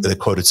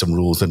quoted some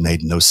rules that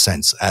made no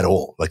sense at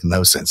all, like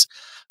no sense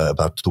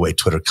about the way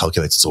Twitter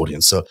calculates its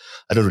audience. So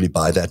I don't really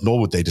buy that, nor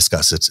would they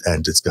discuss it.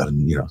 And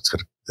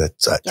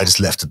I just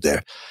left it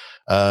there.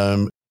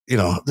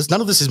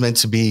 none of this is meant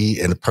to be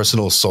a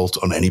personal assault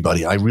on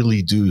anybody. I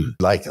really do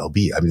like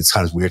LB. I mean, it's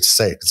kind of weird to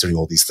say considering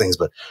all these things,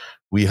 but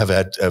we have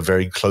had a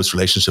very close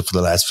relationship for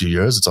the last few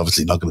years. It's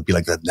obviously not going to be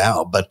like that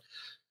now, but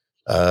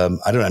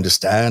I don't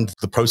understand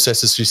the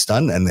processes she's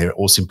done, and they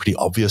all seem pretty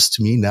obvious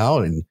to me now.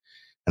 And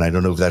I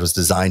don't know if that was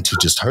designed to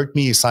just hurt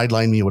me,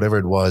 sideline me, whatever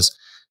it was,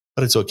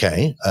 but it's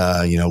okay.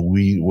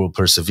 We will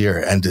persevere.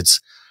 And it's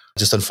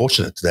just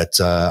unfortunate that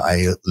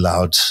I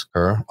allowed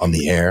her on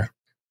the air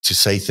to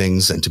say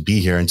things and to be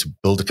here and to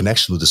build a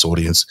connection with this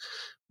audience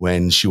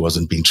when she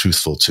wasn't being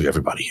truthful to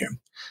everybody here.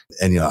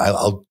 And,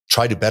 I'll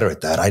try to better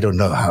at that. I don't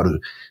know how to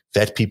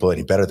vet people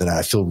any better than that.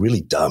 I feel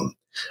really dumb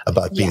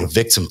about being a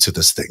victim to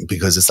this thing,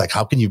 because it's like,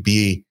 how can you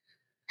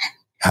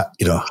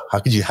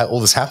have all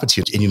this happen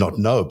to you and you not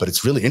know? But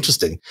it's really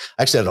interesting.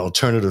 I actually had an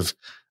alternative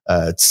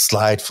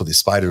slide for the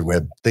spider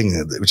web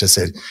thing, which I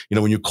said,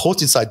 when you're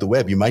caught inside the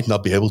web, you might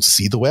not be able to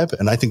see the web.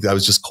 And I think I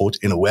was just caught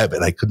in a web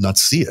and I could not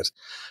see it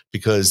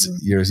because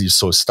you're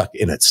so stuck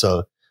in it.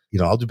 So,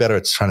 I'll do better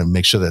at trying to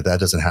make sure that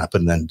doesn't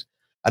happen. And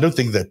I don't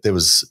think that there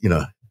was,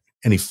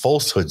 any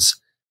falsehoods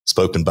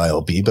spoken by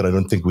LB, but I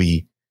don't think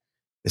we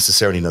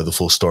necessarily know the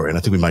full story. And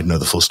I think we might know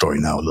the full story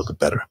now a little bit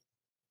better.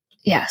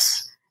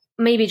 Yes.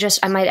 Maybe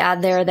I might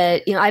add there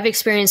that, I've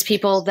experienced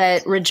people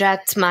that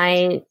reject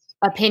my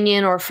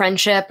opinion or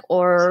friendship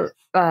or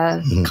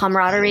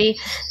camaraderie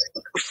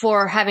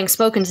for having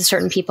spoken to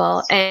certain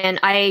people.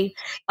 And I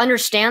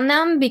understand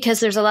them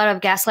because there's a lot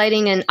of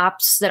gaslighting and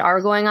ops that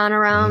are going on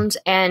around,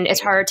 and it's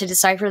hard to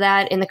decipher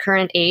that in the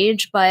current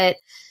age. But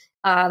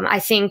I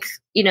think,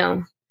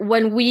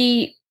 when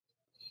we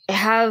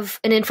have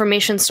an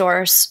information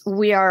source,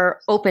 we are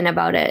open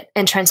about it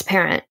and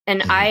transparent.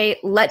 And I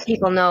let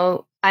people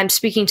know I'm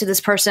speaking to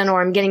this person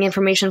or I'm getting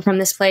information from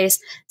this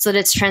place so that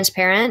it's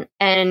transparent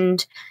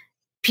and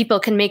people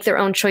can make their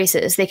own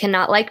choices. They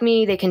cannot like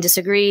me, they can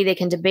disagree, they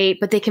can debate,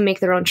 but they can make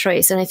their own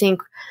choice. And I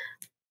think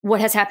what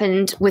has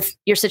happened with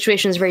your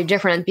situation is very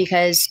different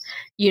because,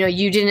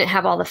 you didn't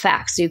have all the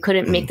facts. So you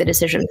couldn't make the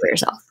decision for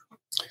yourself.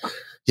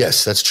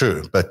 Yes, that's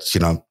true. But,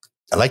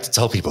 I like to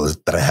tell people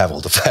that I have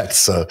all the facts.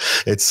 So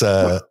it's,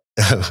 thank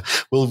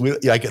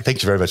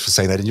you very much for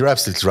saying that. And you're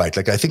absolutely right.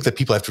 Like, I think that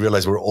people have to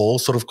realize we're all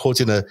sort of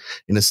caught in a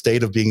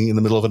state of being in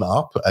the middle of an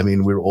op. I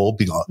mean, we're all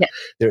being,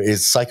 there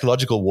is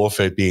psychological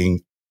warfare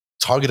being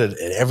targeted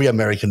at every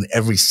American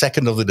every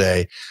second of the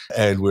day.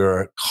 And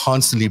we're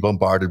constantly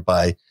bombarded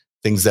by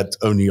things that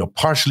only are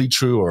partially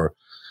true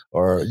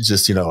or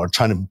just, are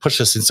trying to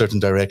push us in certain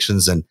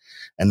directions. And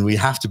we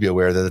have to be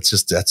aware that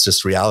that's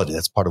just reality.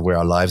 That's part of where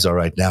our lives are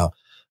right now.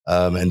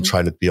 And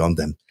try to look beyond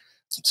them.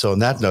 So on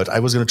that note, I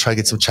was going to try to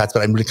get some chats,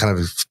 but I'm really kind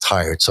of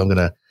tired. So I'm going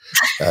to,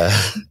 I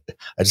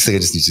just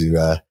need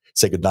to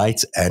say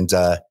goodnight. And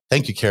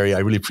thank you, Carrie. I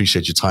really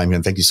appreciate your time here.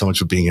 And thank you so much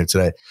for being here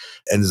today.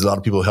 And there's a lot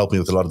of people who helped me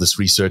with a lot of this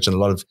research, and a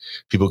lot of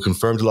people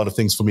confirmed a lot of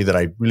things for me that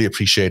I really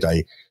appreciate.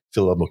 I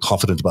feel a lot more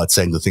confident about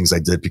saying the things I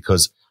did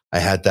because I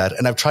had that.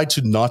 And I've tried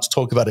to not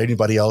talk about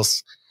anybody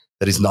else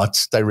that is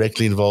not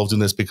directly involved in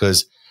this,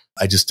 because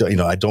I just,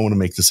 I don't want to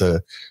make this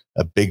a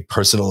big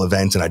personal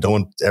event, and I don't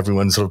want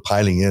everyone sort of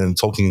piling in and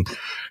talking,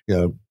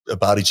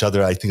 about each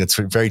other. I think it's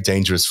very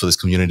dangerous for this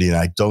community, and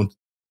I don't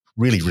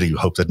really, really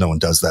hope that no one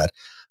does that.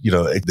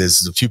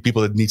 There's a few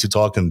people that need to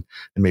talk, and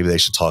maybe they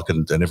should talk,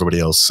 and everybody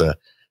else to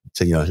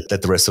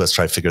let the rest of us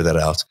try to figure that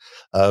out.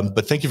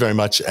 But thank you very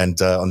much.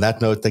 And on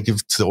that note, thank you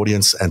to the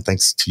audience, and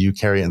thanks to you,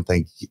 Carrie, and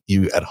thank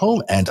you at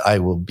home. And I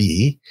will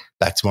be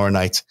back tomorrow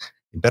night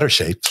in better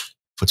shape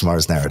for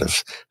tomorrow's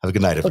narrative. Have a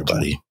good night,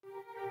 everybody.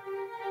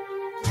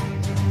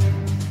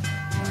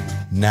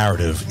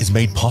 Narrative is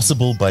made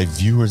possible by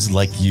viewers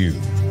like you.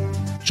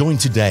 Join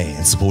today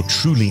and support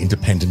truly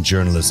independent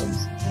journalism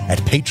at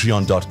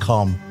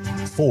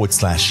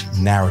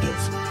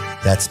patreon.com/narrative.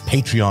 That's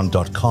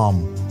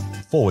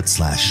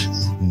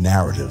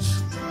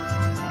patreon.com/narrative.